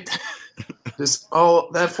three. Just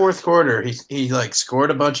that fourth quarter, he like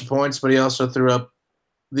scored a bunch of points, but he also threw up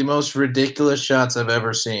the most ridiculous shots I've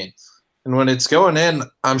ever seen. And when it's going in,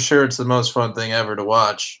 I'm sure it's the most fun thing ever to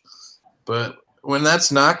watch. But when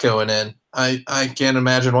that's not going in, I can't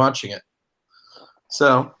imagine watching it.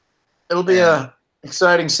 So it'll be a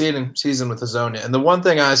exciting season with Hezonja. And the one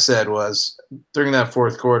thing I said was, during that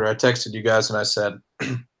fourth quarter, I texted you guys and I said,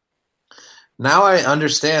 now I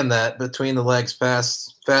understand that between the legs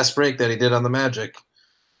fast break that he did on the Magic.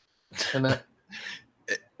 And I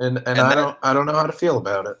don't know how to feel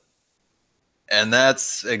about it. And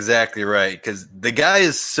that's exactly right, because the guy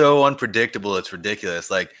is so unpredictable, it's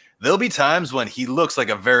ridiculous. Like, there'll be times when he looks like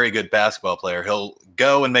a very good basketball player. He'll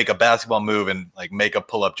go and make a basketball move and like make a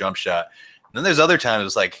pull-up jump shot. And then there's other times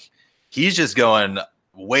it's like he's just going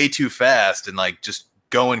way too fast and like just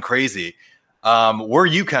going crazy. We're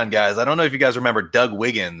UConn guys. I don't know if you guys remember Doug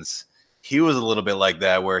Wiggins. He was a little bit like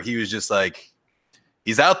that, where he was just like,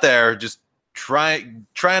 he's out there just trying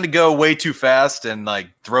to go way too fast and like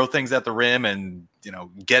throw things at the rim and, you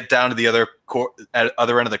know, get down to the other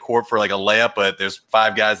end of the court for like a layup, but there's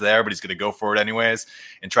five guys there, but he's going to go for it anyways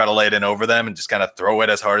and try to lay it in over them and just kind of throw it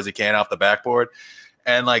as hard as he can off the backboard.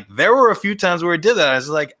 And like, there were a few times where he did that. I was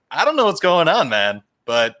like, I don't know what's going on, man.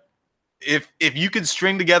 But if you could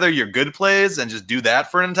string together your good plays and just do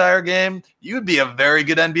that for an entire game, you would be a very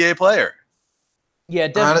good NBA player. Yeah,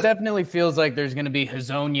 it definitely feels like there's going to be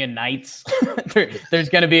Hezonja nights. There's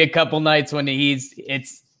going to be a couple nights when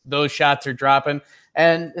those shots are dropping.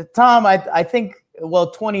 And Tom, I think,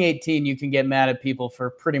 2018, you can get mad at people for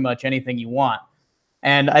pretty much anything you want.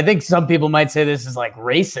 And I think some people might say this is like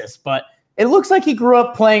racist, but it looks like he grew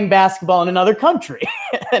up playing basketball in another country.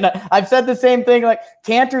 And I've said the same thing. Like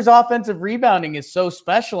Cantor's offensive rebounding is so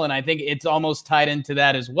special, and I think it's almost tied into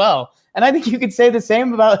that as well. And I think you could say the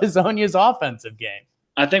same about Hezonja's offensive game.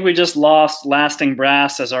 I think we just lost Lasting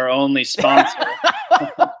Brass as our only sponsor.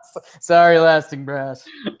 Sorry, Lasting Brass.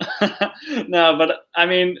 No, but I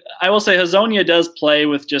mean, I will say Hezonja does play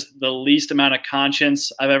with just the least amount of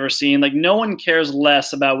conscience I've ever seen. Like, no one cares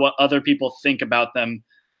less about what other people think about them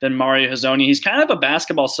than Mario Hezonja. He's kind of a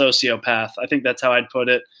basketball sociopath. I think that's how I'd put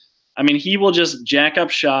it. I mean, he will just jack up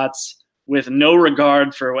shots with no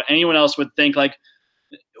regard for what anyone else would think. Like,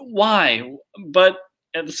 why? But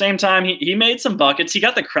at the same time, he made some buckets. He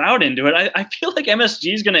got the crowd into it. I feel like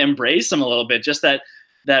MSG is going to embrace him a little bit. Just that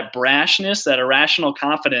brashness, that irrational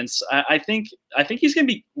confidence. I think he's going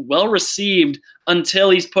to be well received until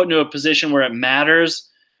he's put into a position where it matters,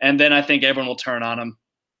 and then I think everyone will turn on him.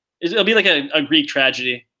 It'll be like a Greek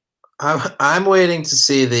tragedy. I'm waiting to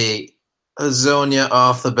see the Hezonja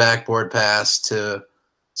off the backboard pass to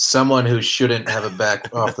someone who shouldn't have a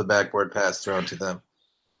off the backboard pass thrown to them.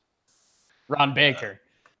 Ron Baker.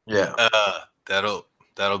 Yeah.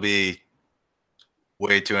 That'll be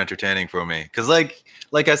way too entertaining for me. Because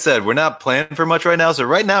like I said, we're not playing for much right now. So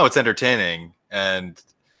right now it's entertaining, and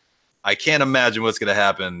I can't imagine what's gonna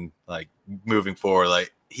happen like moving forward.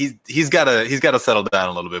 Like he's gotta settle down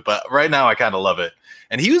a little bit. But right now I kind of love it.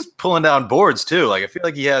 And he was pulling down boards too. Like I feel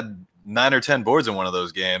like he had 9 or 10 boards in one of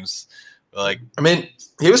those games. Like I mean,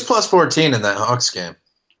 he was plus 14 in that Hawks game,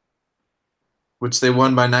 which they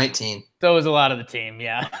won by 19. So was a lot of the team,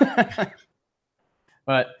 yeah.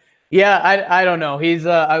 But yeah, I don't know. He's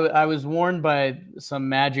I was warned by some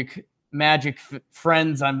Magic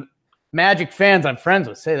friends. Magic fans I'm friends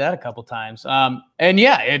with. Say that a couple times. And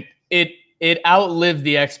yeah, it outlived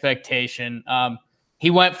the expectation.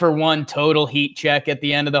 He went for one total heat check at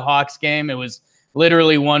the end of the Hawks game. It was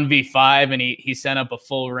literally 1v5, and he sent up a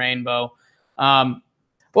full rainbow. Well,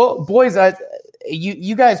 boys,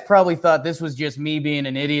 you guys probably thought this was just me being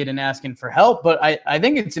an idiot and asking for help, but I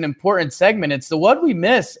think it's an important segment. It's the what we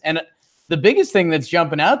miss. And the biggest thing that's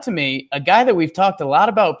jumping out to me, a guy that we've talked a lot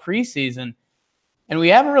about preseason, and we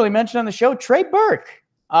haven't really mentioned on the show, Trey Burke.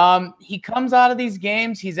 He comes out of these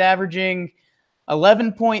games. He's averaging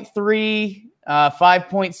 11.3,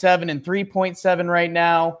 5.7, and 3.7 right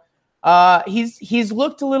now. He's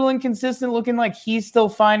looked a little inconsistent, looking like he's still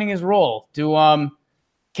finding his role.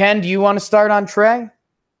 Ken, do you want to start on Trey?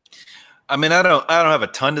 I mean, I don't have a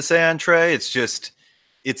ton to say on Trey. It's just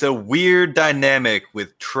it's a weird dynamic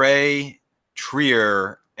with Trey,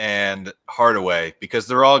 Trier, and Hardaway because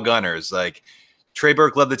they're all gunners. Like Trey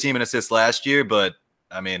Burke led the team in assists last year, but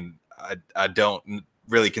I mean, I don't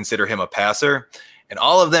really consider him a passer. And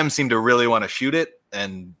all of them seem to really want to shoot it.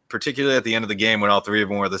 And particularly at the end of the game when all three of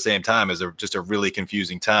them were at the same time is just a really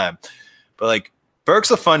confusing time. But like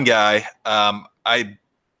Burke's a fun guy. I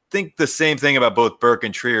think the same thing about both Burke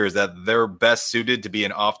and Trier is that they're best suited to be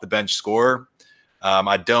an off-the-bench scorer.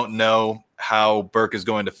 I don't know how Burke is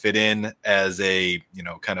going to fit in as a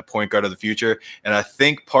kind of point guard of the future. And I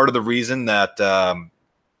think part of the reason that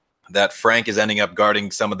that Frank is ending up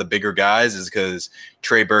guarding some of the bigger guys is because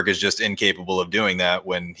Trey Burke is just incapable of doing that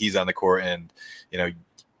when he's on the court. And,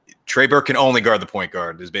 Trey Burke can only guard the point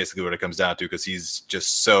guard is basically what it comes down to because he's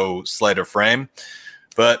just so slight of frame.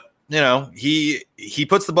 But, he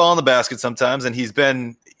puts the ball in the basket sometimes, and he's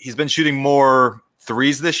been shooting more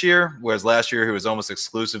threes this year, whereas last year he was almost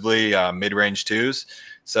exclusively mid-range twos.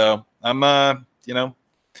 So I'm,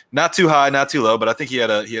 not too high, not too low, but I think he had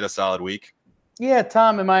a solid week. Yeah,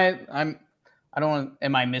 Tom, am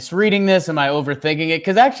I misreading this? Am I overthinking it?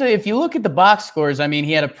 Because actually, if you look at the box scores, I mean,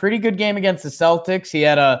 he had a pretty good game against the Celtics. He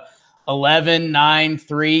had a 11, 9,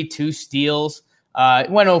 3, 2 steals.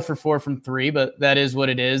 Went 0 for 4 from 3, but that is what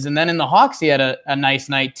it is. And then in the Hawks, he had a nice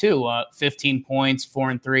night too. 15 points, 4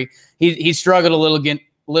 and 3. He struggled a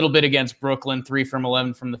little bit against Brooklyn, 3 from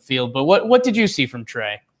 11 from the field. But what did you see from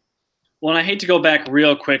Trey? Well, and I hate to go back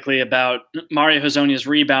real quickly about Mario Hezonja's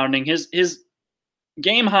rebounding. His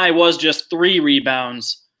game high was just 3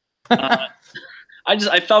 rebounds.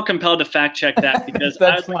 I felt compelled to fact check that because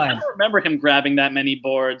I don't remember him grabbing that many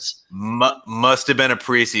boards. Must have been a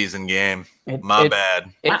preseason game. My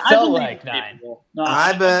bad. It felt like 9. No,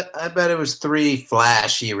 I bet it was 3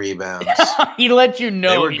 flashy rebounds. He let you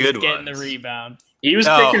know They were he good was getting ones. the rebound. he was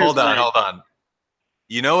No, picking hold his on. night.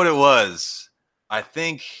 You know what it was? I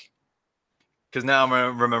think because now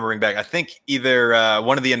I'm remembering back. I think either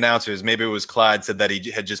one of the announcers, maybe it was Clyde, said that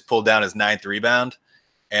he had just pulled down his 9th rebound.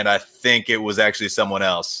 And I think it was actually someone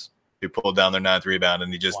else who pulled down their 9th rebound,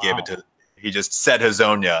 and he just gave it He just said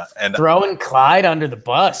Hazonia, and throwing Clyde under the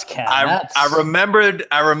bus, Ken. I remembered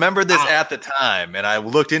this at the time, and I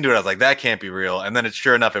looked into it. I was like, that can't be real. And then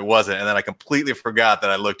sure enough, it wasn't. And then I completely forgot that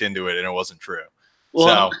I looked into it and it wasn't true.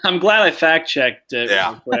 Well, I'm glad I fact checked it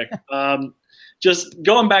real quick. Just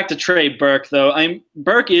going back to Trey Burke, though,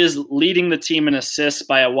 Burke is leading the team in assists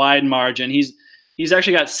by a wide margin. He's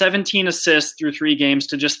actually got 17 assists through 3 games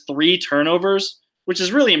to just 3 turnovers, which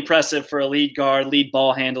is really impressive for a lead guard, lead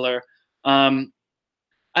ball handler. I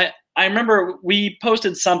remember we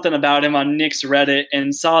posted something about him on Knicks Reddit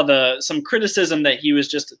and saw some criticism that he was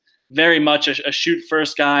just very much a shoot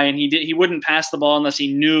first guy, and he wouldn't pass the ball unless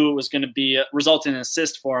he knew it was going to result in an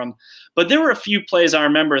assist for him. But there were a few plays I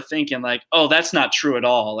remember thinking like, oh, that's not true at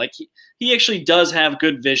all. Like he actually does have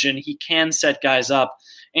good vision. He can set guys up,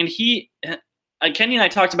 and Kenny and I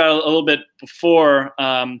talked about it a little bit before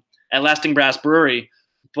at Lasting Brass Brewery,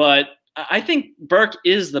 but I think Burke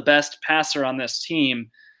is the best passer on this team.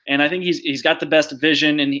 And I think he's got the best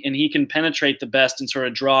vision, and he can penetrate the best and sort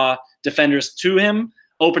of draw defenders to him,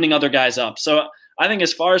 opening other guys up. So I think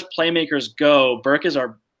as far as playmakers go, Burke is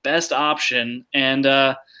our best option. And,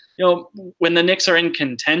 when the Knicks are in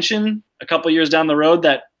contention a couple years down the road,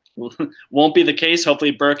 that won't be the case.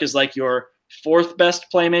 Hopefully Burke is like your 4th best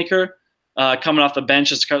playmaker coming off the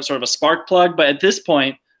bench as sort of a spark plug. But at this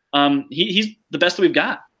point, he's the best that we've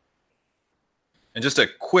got. And just a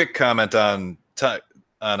quick comment on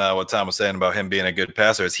what Tom was saying about him being a good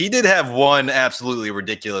passer is he did have one absolutely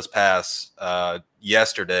ridiculous pass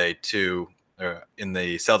yesterday in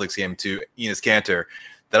the Celtics game to Enes Kanter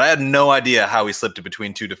that I had no idea how he slipped it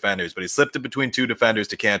between 2 defenders, but he slipped it between 2 defenders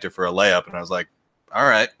to Kanter for a layup, and I was like, all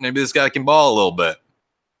right, maybe this guy can ball a little bit.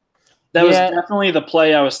 That was definitely the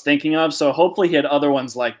play I was thinking of, so hopefully he had other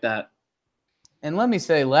ones like that. And let me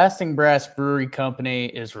say, Lasting Brass Brewery Company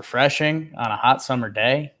is refreshing on a hot summer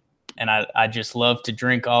day, and I just love to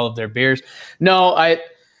drink all of their beers. No,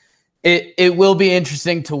 it will be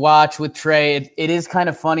interesting to watch with Trey. It is kind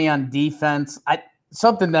of funny on defense.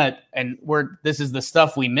 This is the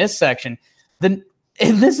stuff we miss section.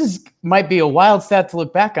 Might be a wild stat to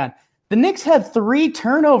look back on. The Knicks had 3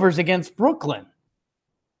 turnovers against Brooklyn.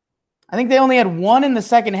 I think they only had 1 in the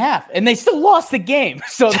second half, and they still lost the game.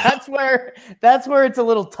 So that's where it's a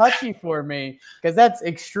little touchy for me, because that's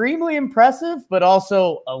extremely impressive, but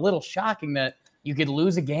also a little shocking that you could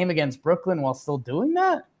lose a game against Brooklyn while still doing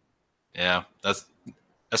that. Yeah, that's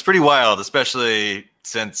pretty wild, especially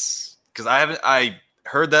because I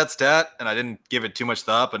heard that stat and I didn't give it too much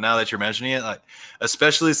thought, but now that you're mentioning it,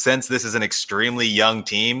 especially since this is an extremely young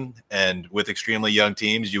team, and with extremely young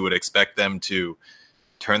teams, you would expect them to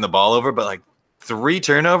turn the ball over, but 3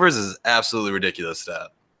 turnovers is absolutely ridiculous stat.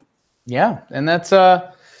 Yeah, and that's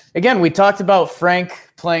again, we talked about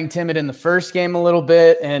Frank playing timid in the first game a little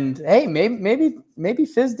bit, and hey, maybe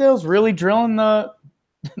Fizdale's really drilling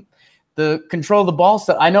the control the ball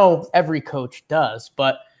stuff. I know every coach does,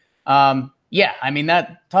 but yeah, I mean,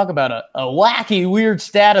 talk about a wacky, weird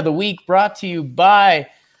stat of the week brought to you by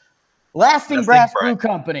Lasting Brass Brew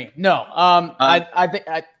Company. No, I think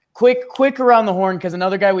quick around the horn, because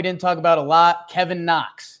another guy we didn't talk about a lot, Kevin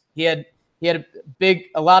Knox. He had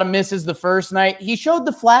a lot of misses the first night. He showed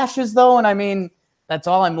the flashes though, and I mean, that's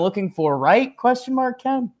all I'm looking for, right? Question mark,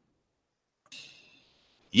 Ken?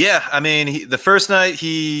 Yeah, I mean, the first night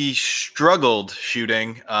he struggled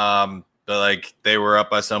shooting, but they were up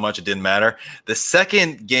by so much it didn't matter. The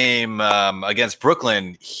second game against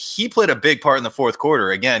Brooklyn, he played a big part in the fourth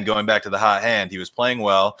quarter. Again, going back to the hot hand, he was playing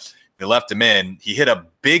well. They left him in. He hit a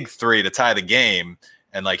big 3 to tie the game,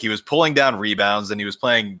 and he was pulling down rebounds, and he was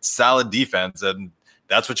playing solid defense, and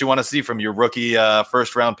that's what you want to see from your rookie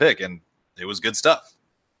first round pick, and it was good stuff.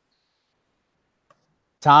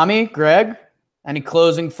 Tommy, Greg, any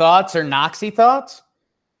closing thoughts or Knoxy thoughts?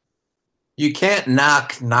 You can't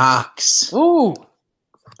knock Knox. Ooh,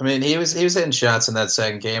 I mean, he was hitting shots in that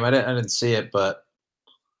second game. I didn't see it, but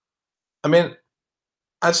I mean,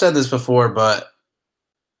 I've said this before, but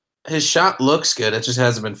his shot looks good. It just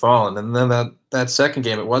hasn't been falling. And then that second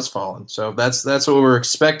game, it was falling. So that's what we're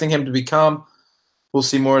expecting him to become. We'll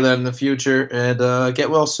see more of that in the future, and get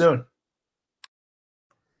well soon.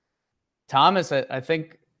 Thomas, I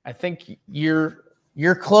think you're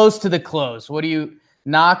close to the close. What do you,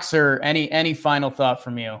 Knox, or any final thought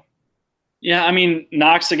from you? Yeah, I mean,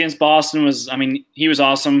 Knox against Boston he was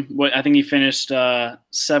awesome. I think he finished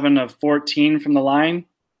 7 of 14 from the line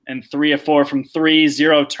and 3 of 4 from 3,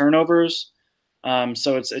 0 turnovers.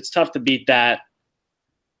 So it's tough to beat that,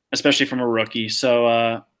 especially from a rookie.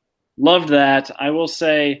 So loved that. I will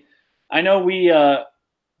say, I know we're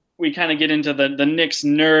we kind of get into the Knicks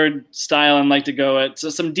nerd style and like to go at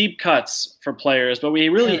some deep cuts for players, but we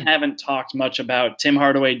really haven't talked much about Tim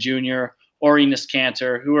Hardaway Jr. or Enes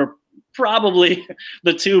Kanter, who are probably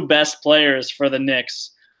the two best players for the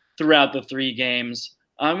Knicks throughout the 3 games.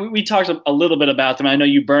 We talked a little bit about them. I know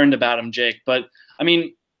you burned about them, Jake, but I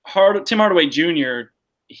mean, Tim Hardaway Jr.,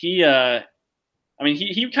 he kind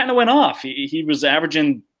of went off. He was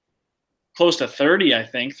averaging close to 30, I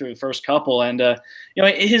think, through the first couple. And,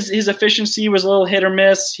 his efficiency was a little hit or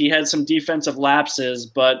miss. He had some defensive lapses,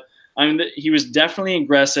 but he was definitely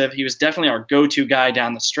aggressive. He was definitely our go-to guy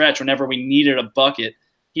down the stretch. Whenever we needed a bucket,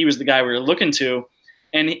 he was the guy we were looking to.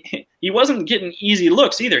 And he wasn't getting easy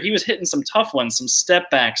looks either. He was hitting some tough ones, some step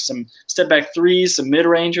backs, some step back threes, some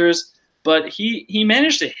mid-rangers. But he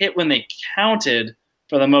managed to hit when they counted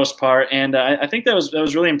for the most part, and I think that was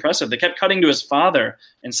really impressive. They kept cutting to his father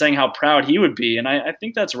and saying how proud he would be, and I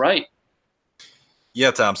think that's right.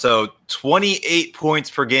 Yeah, Tom. So 28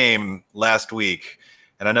 points per game last week,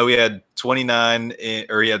 and I know he had 29,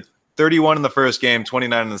 or he had 31 in the first game,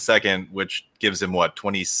 29 in the second, which gives him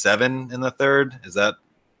 27 in the third. Is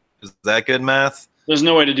that good math? There's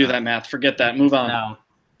no way to do that math. Forget that. Move on. No.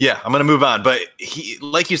 Yeah, I'm going to move on. But he,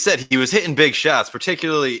 like you said, he was hitting big shots,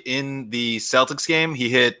 particularly in the Celtics game. He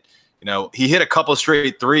hit a couple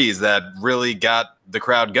straight threes that really got the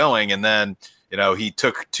crowd going. And then, he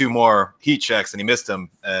took 2 more heat checks and he missed them,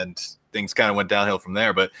 and things kind of went downhill from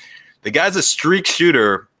there. But the guy's a streak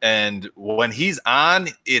shooter, and when he's on,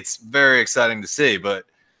 it's very exciting to see. But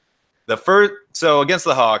so against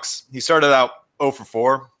the Hawks, he started out 0 for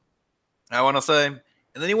 4, I want to say. And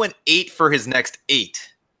then he went 8 for his next 8.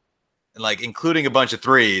 And including a bunch of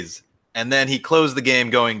threes, and then he closed the game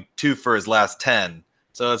going 2 for his last 10.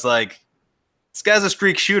 So it's like, this guy's a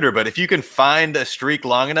streak shooter, but if you can find a streak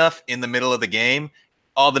long enough in the middle of the game,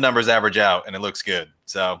 all the numbers average out and it looks good.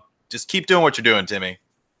 So just keep doing what you're doing, Timmy.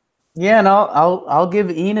 Yeah, and I'll give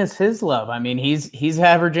Enes his love. I mean, he's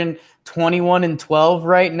averaging 21 and 12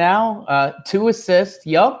 right now, 2 assists.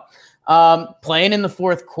 Yup. Playing in the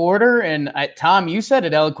fourth quarter, and Tom, you said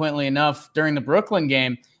it eloquently enough during the Brooklyn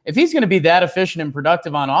game. If he's going to be that efficient and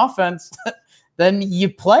productive on offense, then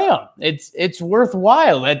you play him. It's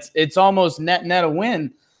worthwhile. It's almost net a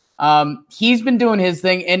win. He's been doing his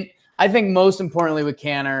thing, and I think most importantly with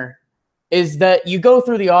Kanter is that you go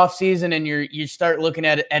through the offseason and you start looking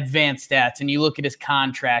at advanced stats, and you look at his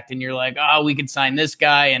contract and you're like, oh, we could sign this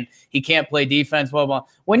guy and he can't play defense, blah, blah.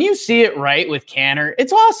 When you see it right with Kanter,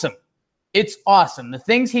 it's awesome. It's awesome. The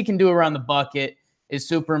things he can do around the bucket is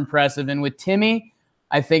super impressive. And with Timmy,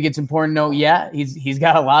 I think it's important to note, he's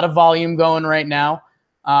got a lot of volume going right now.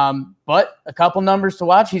 But a couple numbers to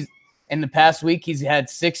watch. In the past week, he's had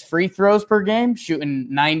 6 free throws per game, shooting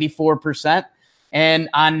 94%. And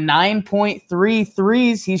on 9.3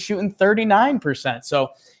 threes, he's shooting 39%. So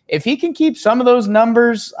if he can keep some of those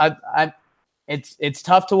numbers, it's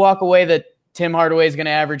tough to walk away that Tim Hardaway is going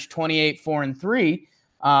to average 28, 4, and 3.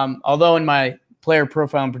 Although in my player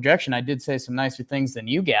profile and projection, I did say some nicer things than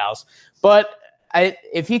you gals. But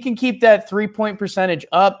if he can keep that 3-point percentage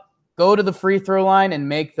up, go to the free throw line and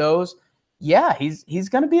make those, he's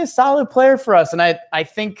going to be a solid player for us. And I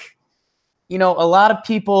think, a lot of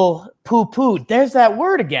people poo-pooed, there's that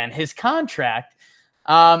word again, his contract.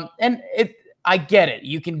 I get it.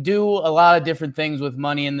 You can do a lot of different things with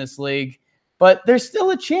money in this league, but there's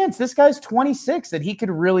still a chance. This guy's 26 that he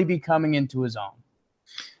could really be coming into his own.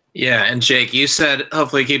 Yeah, and Jake, you said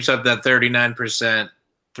hopefully he keeps up that 39%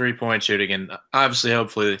 three-point shooting, and obviously,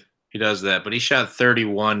 hopefully he does that. But he shot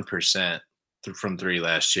 31% from 3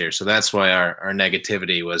 last year, so that's why our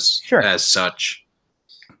negativity was as such.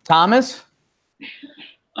 Thomas?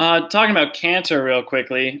 Talking about Kanter real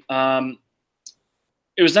quickly,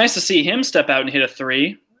 it was nice to see him step out and hit a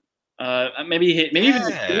 3. Maybe even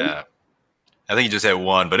a 2. I think he just hit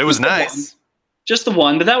 1, but it was nice. Just the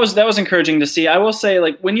 1, but that was encouraging to see. I will say,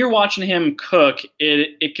 when you're watching him cook,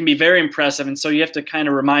 it can be very impressive, and so you have to kind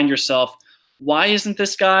of remind yourself, why isn't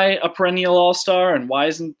this guy a perennial all-star, and why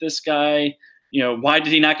isn't this guy, why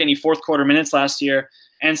did he not get any fourth quarter minutes last year?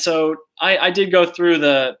 And so I did go through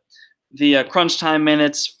the crunch time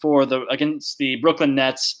minutes against the Brooklyn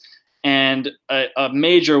Nets, and a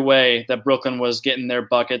major way that Brooklyn was getting their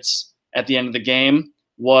buckets at the end of the game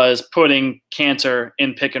was putting Kanter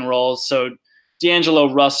in pick and rolls. So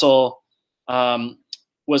D'Angelo Russell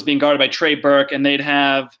was being guarded by Trey Burke, and they'd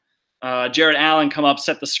have Jared Allen come up,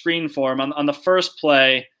 set the screen for him. On the first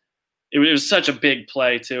play, it was such a big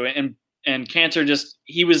play, too. And Kanter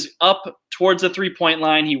he was up towards the three-point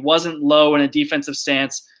line. He wasn't low in a defensive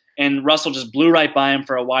stance, and Russell just blew right by him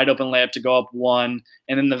for a wide-open layup to go up 1.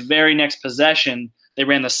 And then the very next possession, they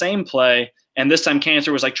ran the same play, and this time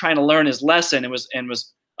Cantor was like trying to learn his lesson and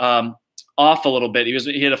was off a little bit.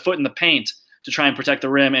 He had a foot in the paint to try and protect the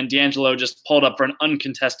rim, and D'Angelo just pulled up for an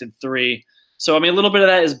uncontested three. So, I mean, a little bit of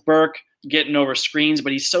that is Burke getting over screens,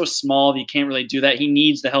 but he's so small that he can't really do that. He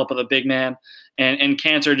needs the help of the big man, and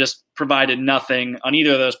Cantor just provided nothing on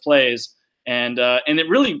either of those plays, and it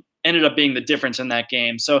really ended up being the difference in that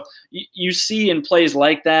game. So you see in plays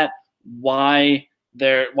like that why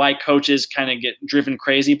coaches kind of get driven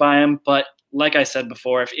crazy by him. But like I said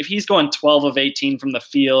before, if he's going 12 of 18 from the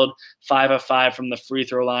field, 5 of 5 from the free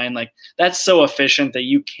throw line, like that's so efficient that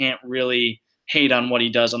you can't really hate on what he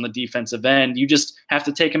does on the defensive end. You just have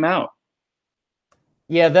to take him out.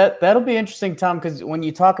 Yeah, that'll be interesting, Tom, because when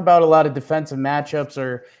you talk about a lot of defensive matchups,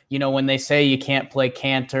 or when they say you can't play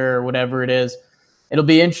Cantor or whatever it is, it'll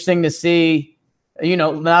be interesting to see.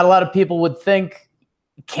 Not a lot of people would think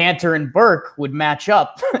Cantor and Burke would match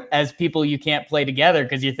up as people you can't play together,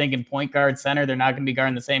 because you're thinking point guard, center, they're not going to be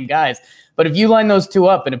guarding the same guys. But if you line those two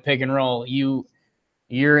up in a pick and roll,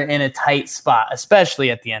 you're in a tight spot,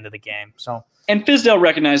 especially at the end of the game. So. And Fizdale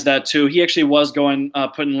recognized that too. He actually was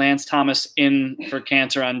putting Lance Thomas in for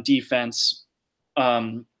Cantor on defense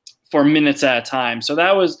for minutes at a time. So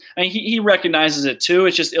that was, he recognizes it too.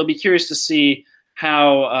 It'll be curious to see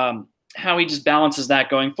how he just balances that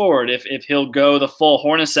going forward. If he'll go the full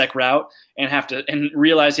Hornacek route and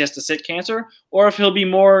realize he has to sit Cantor, or if he'll be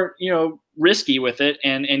more risky with it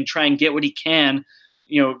and try and get what he can,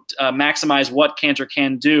 maximize what Cantor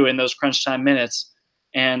can do in those crunch time minutes,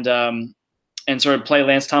 and sort of play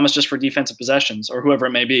Lance Thomas just for defensive possessions, or whoever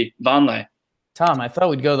it may be. Vonleh. Tom, I thought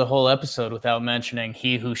we'd go the whole episode without mentioning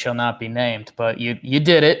he who shall not be named, but you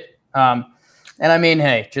did it. And I mean,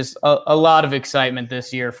 hey, just a lot of excitement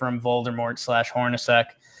this year from Voldemort/Hornacek.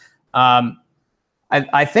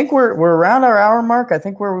 I think we're around our hour mark. I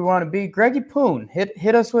think where we want to be. Greggy Poon,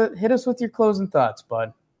 hit us with your closing thoughts,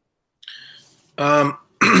 bud.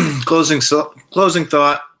 Closing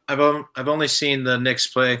thought. I've only seen the Knicks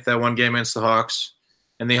play that one game against the Hawks,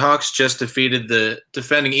 and the Hawks just defeated the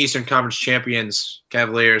defending Eastern Conference champions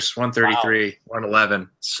Cavaliers 133-111.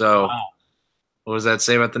 So, What does that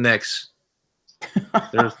say about the Knicks?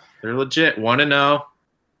 They're legit 1-0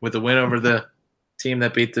 with a win over the team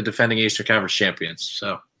that beat the defending Eastern Conference champions.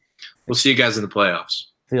 So we'll see you guys in the playoffs.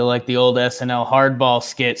 Feel like the old SNL hardball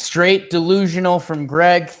skit. Straight delusional from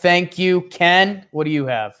Greg. Thank you. Ken, what do you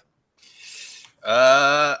have?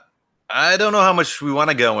 I don't know how much we want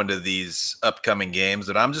to go into these upcoming games,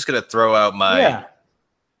 but I'm just going to throw out my. Yeah.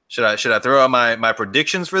 Should I throw out my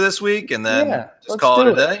predictions for this week and then just call it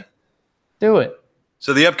a day? Do it.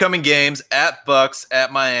 So the upcoming games: at Bucks,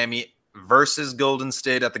 at Miami, versus Golden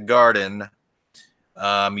State at the Garden.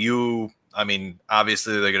 Obviously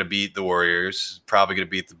they're going to beat the Warriors. Probably going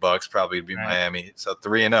to beat the Bucks. Probably going to beat Miami. So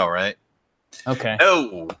 3-0, right? Okay.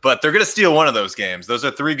 No, but they're going to steal one of those games. Those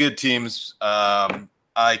are three good teams.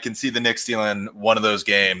 I can see the Knicks stealing one of those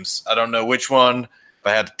games. I don't know which one. If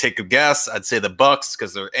I had to take a guess, I'd say the Bucks,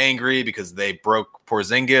 because they're angry because they broke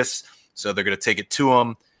Porzingis, so they're going to take it to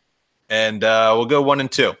them. And we'll go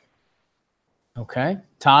 1-2. Okay.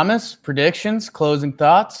 Thomas, predictions, closing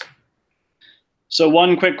thoughts? So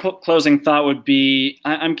one quick closing thought would be,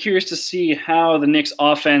 I'm curious to see how the Knicks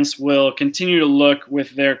offense will continue to look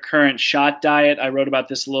with their current shot diet. I wrote about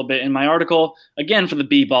this a little bit in my article, again, for the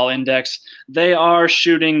B-Ball Index. They are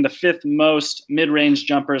shooting the 5th most mid-range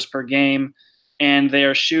jumpers per game, and they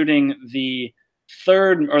are shooting the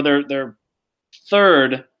third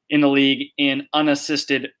in the league in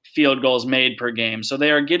unassisted field goals made per game. So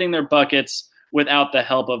they are getting their buckets without the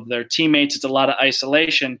help of their teammates. It's a lot of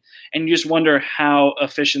isolation, and you just wonder how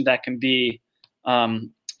efficient that can be for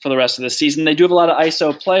the rest of the season. They do have a lot of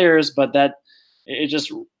ISO players, but it just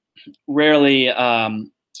rarely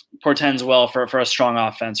portends well for a strong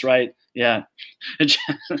offense, right? Yeah.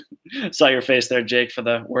 Saw your face there, Jake, for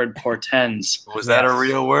the word portends. Was that a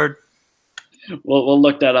real word? We'll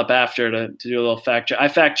look that up after to do a little fact check. I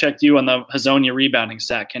fact checked you on the Hazonia rebounding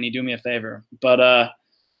stat. Can you do me a favor? But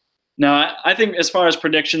no, I think as far as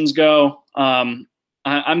predictions go, I'm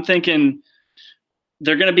thinking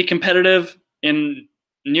they're going to be competitive in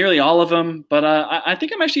nearly all of them. But I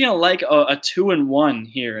think I'm actually going to like a 2-1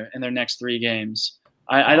 here in their next 3 games.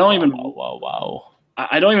 I don't even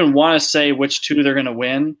I don't even want to say which 2 they're going to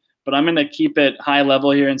win, but I'm going to keep it high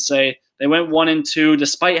level here and say they went 1-2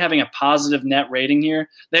 despite having a positive net rating here.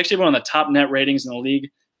 They actually have one of the top net ratings in the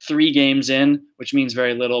league 3 games in, which means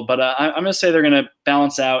very little. But I'm going to say they're going to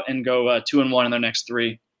balance out and go 2-1 in their next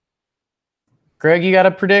 3. Greg, you got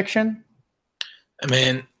a prediction? I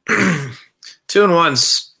mean,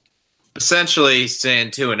 2-1's essentially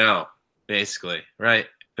saying 2-0. basically, right?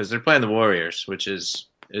 Because they're playing the Warriors, which is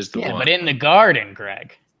the one. But in the Garden,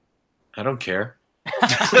 Greg. I don't care.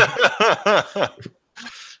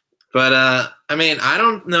 But, I mean, I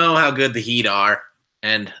don't know how good the Heat are.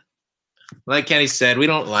 And like Kenny said, we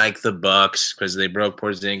don't like the Bucks because they broke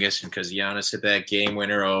Porzingis and because Giannis hit that game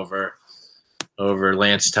winner over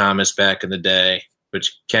Lance Thomas back in the day,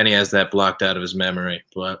 which Kenny has that blocked out of his memory.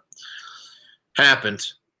 But happened.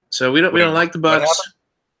 So we don't like the Bucks.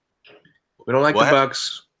 We don't like the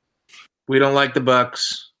Bucks. We don't like the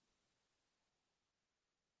Bucks.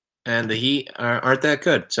 And the Heat aren't that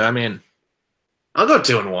good. So, I mean, I'll go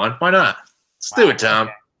 2-1. Why not? Let's do it, Tom.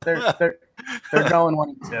 Okay. They're going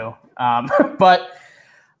 1-2. But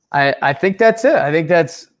I think that's it. I think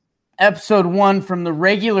that's episode 1 from the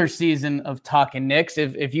regular season of Talking Knicks.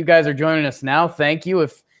 If you guys are joining us now, thank you.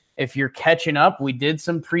 If you're catching up, we did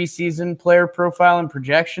some preseason player profile and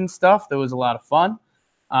projection stuff. That was a lot of fun.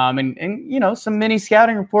 And some mini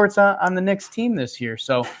scouting reports on the Knicks team this year.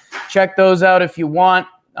 So check those out if you want.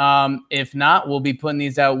 If not, we'll be putting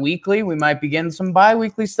these out weekly. We might be getting some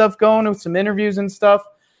bi-weekly stuff going with some interviews and stuff.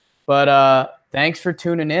 But thanks for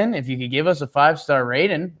tuning in. If you could give us a 5-star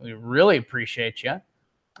rating, we really appreciate you.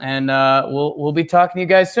 And we'll be talking to you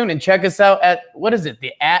guys soon. And check us out at, what is it?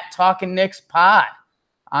 The @Talking Knicks Pod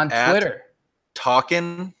on Twitter.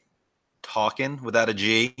 Talking without a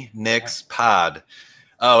G, Knicks Pod.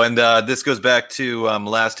 Oh, and this goes back to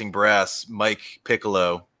Lasting Brass. Mike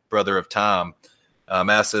Piccolo, brother of Tom,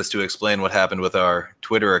 asked us to explain what happened with our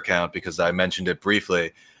Twitter account because I mentioned it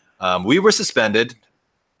briefly. We were suspended.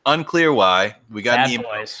 Unclear why. We got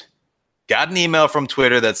an email from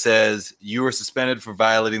Twitter that says you were suspended for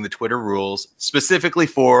violating the Twitter rules, specifically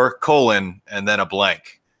for : and then a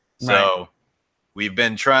blank. So we've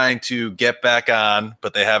been trying to get back on,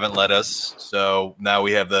 but they haven't let us. So now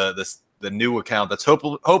we have the new account that's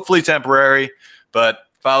hopefully temporary, but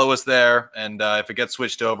follow us there. And if it gets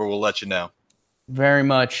switched over, we'll let you know. Very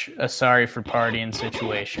much a sorry for partying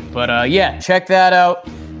situation. But check that out.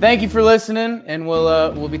 Thank you for listening, and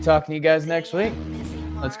we'll be talking to you guys next week.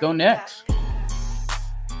 Let's go Knicks.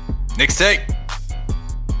 Knicks take.